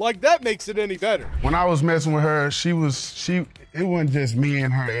 Like that makes it any better. When I was messing with her, it wasn't just me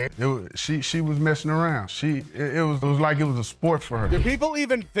and her. She was messing around. It was like it was a sport for her. Do people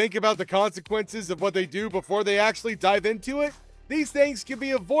even think about the consequences of what they do before they actually dive into it? These things can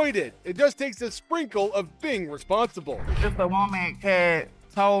be avoided. It just takes a sprinkle of being responsible. Mr. Womack had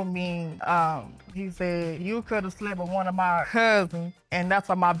told me, he said, you could have slept with one of my cousins, and that's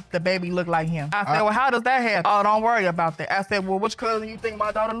why the baby looked like him. I said, well, how does that happen? Oh, don't worry about that. I said, well, which cousin you think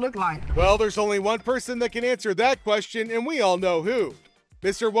my daughter looked like? Well, there's only one person that can answer that question, and we all know who.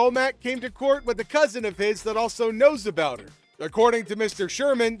 Mr. Womack came to court with a cousin of his that also knows about her. According to Mr.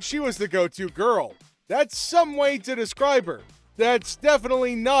 Sherman, she was the go-to girl. That's some way to describe her. That's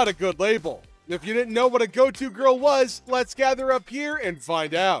definitely not a good label. If you didn't know what a go-to girl was, let's gather up here and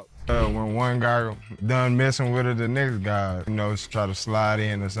find out. When one guy done messing with her, the next guy, try to slide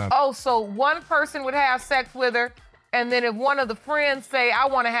in or something. Oh, so one person would have sex with her, and then if one of the friends say, I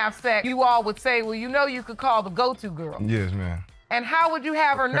want to have sex, you all would say, well, you could call the go-to girl. Yes, ma'am. And how would you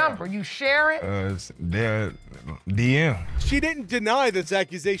have her number? You share it? It's their DM. She didn't deny this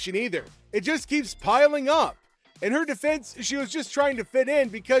accusation either. It just keeps piling up. In her defense, she was just trying to fit in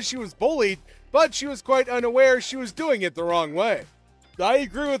because she was bullied, but she was quite unaware she was doing it the wrong way. I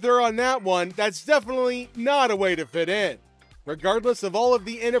agree with her on that one. That's definitely not a way to fit in. Regardless of all of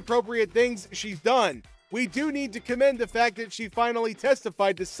the inappropriate things she's done, we do need to commend the fact that she finally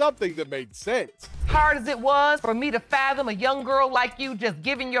testified to something that made sense. Hard as it was for me to fathom a young girl like you just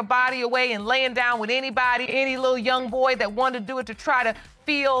giving your body away and laying down with anybody, any little young boy that wanted to do it to try to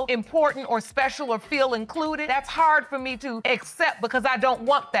feel important or special or feel included, that's hard for me to accept because I don't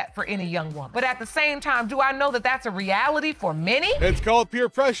want that for any young woman. But at the same time, do I know that that's a reality for many? It's called peer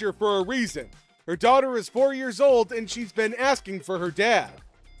pressure for a reason. Her daughter is 4 years old and she's been asking for her dad.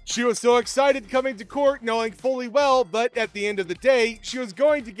 She was so excited coming to court knowing fully well that at the end of the day, she was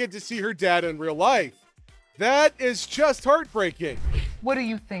going to get to see her dad in real life. That is just heartbreaking. What do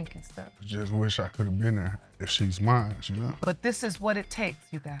you think, Esther? I just wish I could have been there if she's mine, But this is what it takes,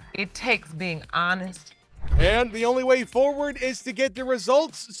 you guys. It takes being honest. And the only way forward is to get the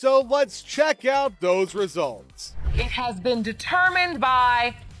results, so let's check out those results. It has been determined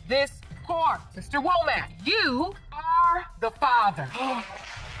by this court. Mr. Womack, you are the father.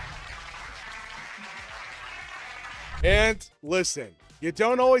 And listen, you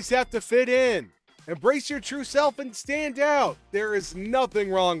don't always have to fit in. Embrace your true self and stand out. There is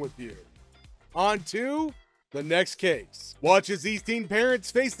nothing wrong with you. On to the next case. Watch as these teen parents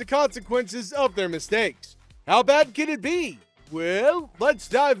face the consequences of their mistakes. How bad can it be? Well, let's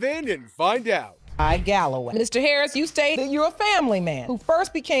dive in and find out. Galloway. Mr. Harris, you state that you're a family man who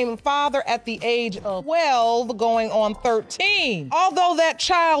first became a father at the age of 12, going on 13. Although that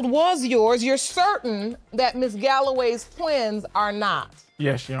child was yours, you're certain that Miss Galloway's twins are not.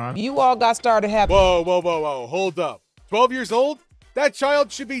 Yes, Your Honor. You all got started having— Whoa, hold up. 12 years old? That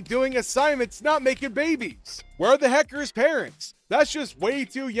child should be doing assignments, not making babies. Where the heck are his parents? That's just way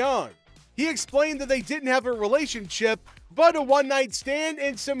too young. He explained that they didn't have a relationship, but a one-night stand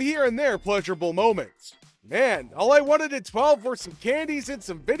and some here and there pleasurable moments. Man, all I wanted at 12 were some candies and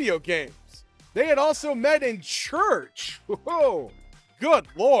some video games. They had also met in church. Whoa, good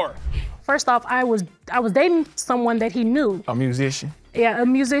Lord. First off, I was dating someone that he knew. A musician? Yeah, a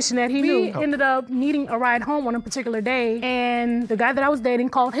musician that he knew. Ended up needing a ride home on a particular day, and the guy that I was dating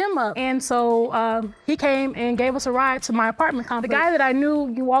called him up. And so he came and gave us a ride to my apartment complex. The guy that I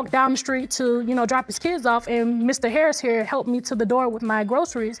knew, he walked down the street to, drop his kids off, and Mr. Harris here helped me to the door with my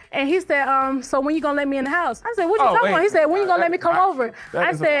groceries. And he said, so when you gonna let me in the house? I said, what you talking about? He said, when you gonna let me come over?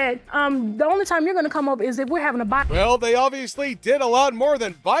 I said, the only time you're gonna come over is if we're having a Bible. Well, they obviously did a lot more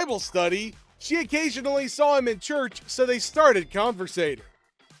than Bible study. She occasionally saw him in church, so they started conversating.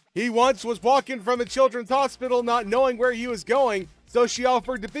 He once was walking from a children's hospital not knowing where he was going, so she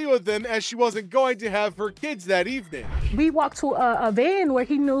offered to be with him as she wasn't going to have her kids that evening. We walked to a van where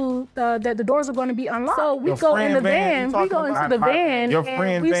he knew that the doors were going to be unlocked. So we go in the van, we go into the van,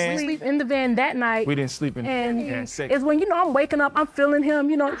 and we sleep in the van that night. We didn't sleep in the van. And it's when, I'm waking up, I'm feeling him,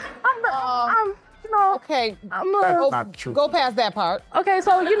 Okay, not true. Go past that part. Okay,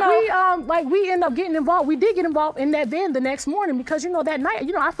 so we end up getting involved. We did get involved in that van the next morning because that night,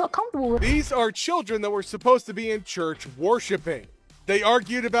 I felt comfortable with. These are children that were supposed to be in church worshiping. They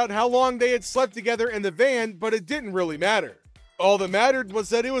argued about how long they had slept together in the van, but it didn't really matter. All that mattered was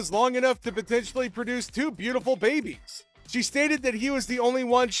that it was long enough to potentially produce 2 beautiful babies. She stated that he was the only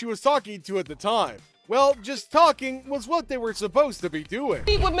one she was talking to at the time. Well, just talking was what they were supposed to be doing.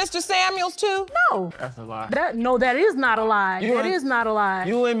 Eat with Mr. Samuels too? No. That's a lie. That is not a lie. That is not a lie.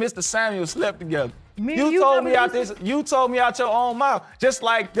 You and Mr. Samuel slept together. You told me out your own mouth. Just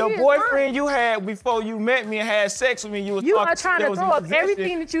like the boyfriend you had before you met me and had sex with me, you are trying to throw up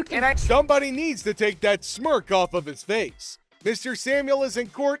everything that you can. Somebody needs to take that smirk off of his face. Mr. Samuel is in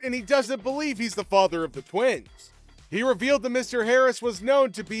court and he doesn't believe he's the father of the twins. He revealed that Mr. Harris was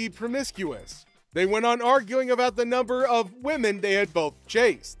known to be promiscuous. They went on arguing about the number of women they had both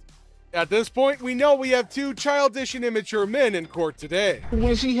chased. At this point, we know we have two childish and immature men in court today.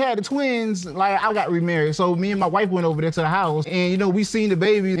 When she had the twins, like, I got remarried. So me and my wife went over there to the house, and, you know, we seen the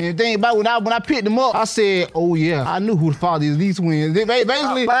baby. And the thing about when I picked them up, I said, oh, yeah, I knew who the father is of these twins. They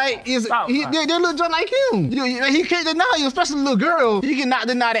basically, like, they look just like him. He can't deny you, especially a little girl. You cannot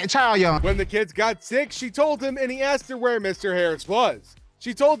deny that child, y'all. When the kids got sick, she told him, and he asked her where Mr. Harris was.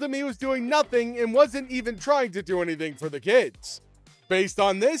 She told him he was doing nothing and wasn't even trying to do anything for the kids. Based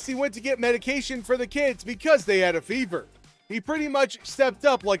on this, he went to get medication for the kids because they had a fever. He pretty much stepped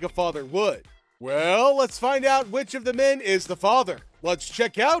up like a father would. Well, let's find out which of the men is the father. Let's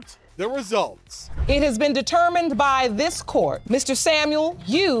check out the results. It has been determined by this court, Mr. Samuel,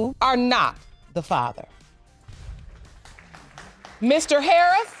 you are not the father. Mr.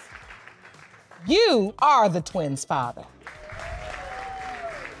 Harris, you are the twins' father.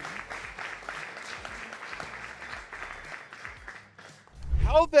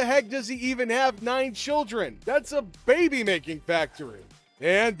 How the heck does he even have 9 children? That's a baby-making factory.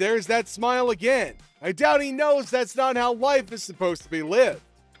 And there's that smile again. I doubt he knows that's not how life is supposed to be lived.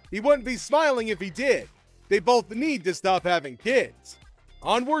 He wouldn't be smiling if he did. They both need to stop having kids.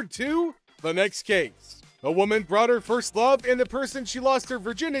 Onward to the next case. A woman brought her first love and the person she lost her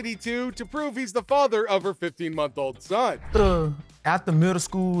virginity to prove he's the father of her 15-month-old son. After middle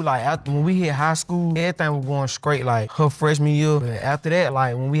school, like when we hit high school, everything was going straight, like her freshman year. But after that,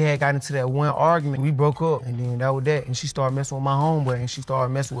 like when we had got into that one argument, we broke up, and then that was that. And she started messing with my homeboy, and she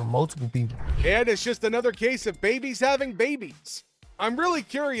started messing with multiple people. And it's just another case of babies having babies. I'm really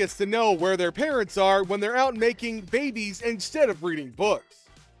curious to know where their parents are when they're out making babies instead of reading books.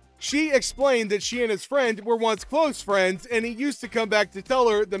 She explained that she and his friend were once close friends, and he used to come back to tell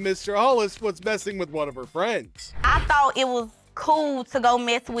her that Mr. Hollis was messing with one of her friends. I thought it was cool to go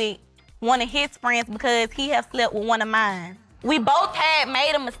mess with one of his friends because he had slept with one of mine. We both had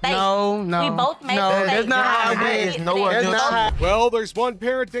made a mistake. No. We both made a mistake. That's not how it is. Well, there's one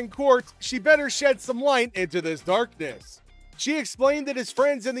parent in court. She better shed some light into this darkness. She explained that his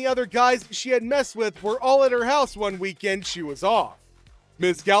friends and the other guys she had messed with were all at her house one weekend she was off.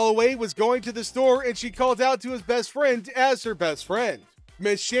 Miss Galloway was going to the store and she called out to his best friend as her best friend.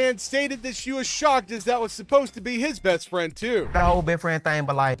 Miss Shand stated that she was shocked as that was supposed to be his best friend too. That whole best friend thing,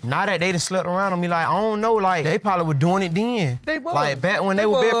 but like, now that they done slept around on me, like, I don't know, like, they probably were doing it then. They was. Like, back when they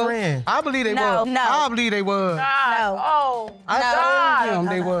were best friends. I believe they were. No. I believe they were. I told them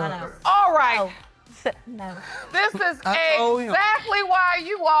they were. All right. No. This is exactly why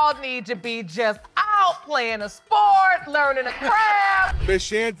you all need to be just out playing a sport, learning a craft. Miss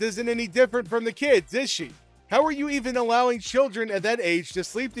Shand isn't any different from the kids, is she? How are you even allowing children at that age to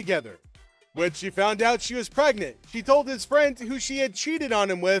sleep together? When she found out she was pregnant, she told his friend who she had cheated on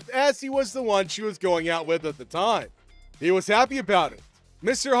him with as he was the one she was going out with at the time. He was happy about it.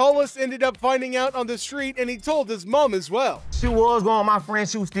 Mr. Hollis ended up finding out on the street and he told his mom as well. She was going with my friend.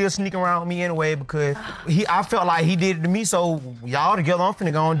 She was still sneaking around with me anyway because I felt like he did it to me, so y'all together, I'm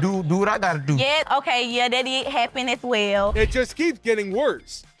finna go and do what I gotta do. Yeah, okay, yeah, that did happen as well. It just keeps getting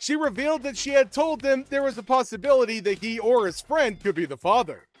worse. She revealed that she had told them there was a possibility that he or his friend could be the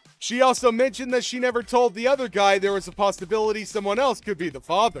father. She also mentioned that she never told the other guy there was a possibility someone else could be the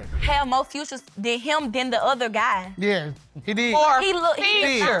father. Have more futures than him than the other guy. Yeah, he did. He looked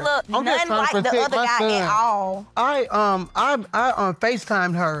nothing like the other guy at all. I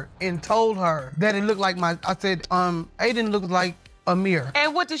FaceTimed her and told her that it looked like I said, Aiden looked like Amir.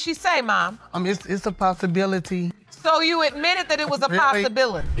 And what did she say, Mom? It's a possibility. So you admitted that it was a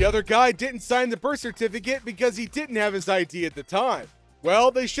possibility. The other guy didn't sign the birth certificate because he didn't have his ID at the time.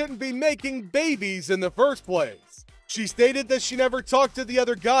 Well, they shouldn't be making babies in the first place. She stated that she never talked to the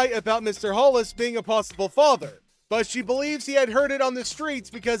other guy about Mr. Hollis being a possible father, but she believes he had heard it on the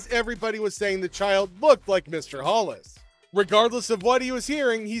streets because everybody was saying the child looked like Mr. Hollis. Regardless of what he was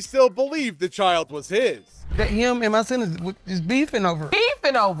hearing, he still believed the child was his. That him and my son is beefing over it.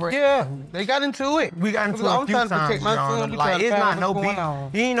 Beefing over it? Yeah, they got into it. We got into it a few times, protect my son. like, it's not no beef.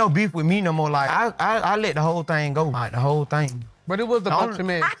 He ain't no beef with me no more. Like, I let the whole thing go, like, the whole thing. But it was the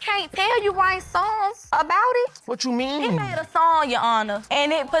ultimate. I can't tell you write songs about it. What you mean? He made a song, Your Honor,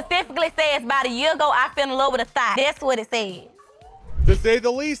 and it specifically says, about a year ago, I fell in love with a thigh. That's what it says. To say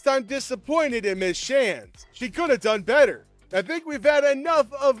the least, I'm disappointed in Miss Shand. She could have done better. I think we've had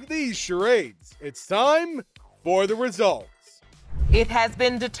enough of these charades. It's time for the results. It has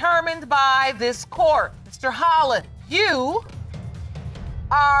been determined by this court. Mr. Hollis, you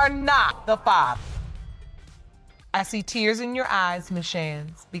are not the father. I see tears in your eyes, Miss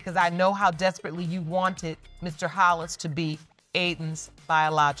Shands, because I know how desperately you wanted Mr. Hollis to be Aiden's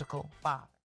biological father.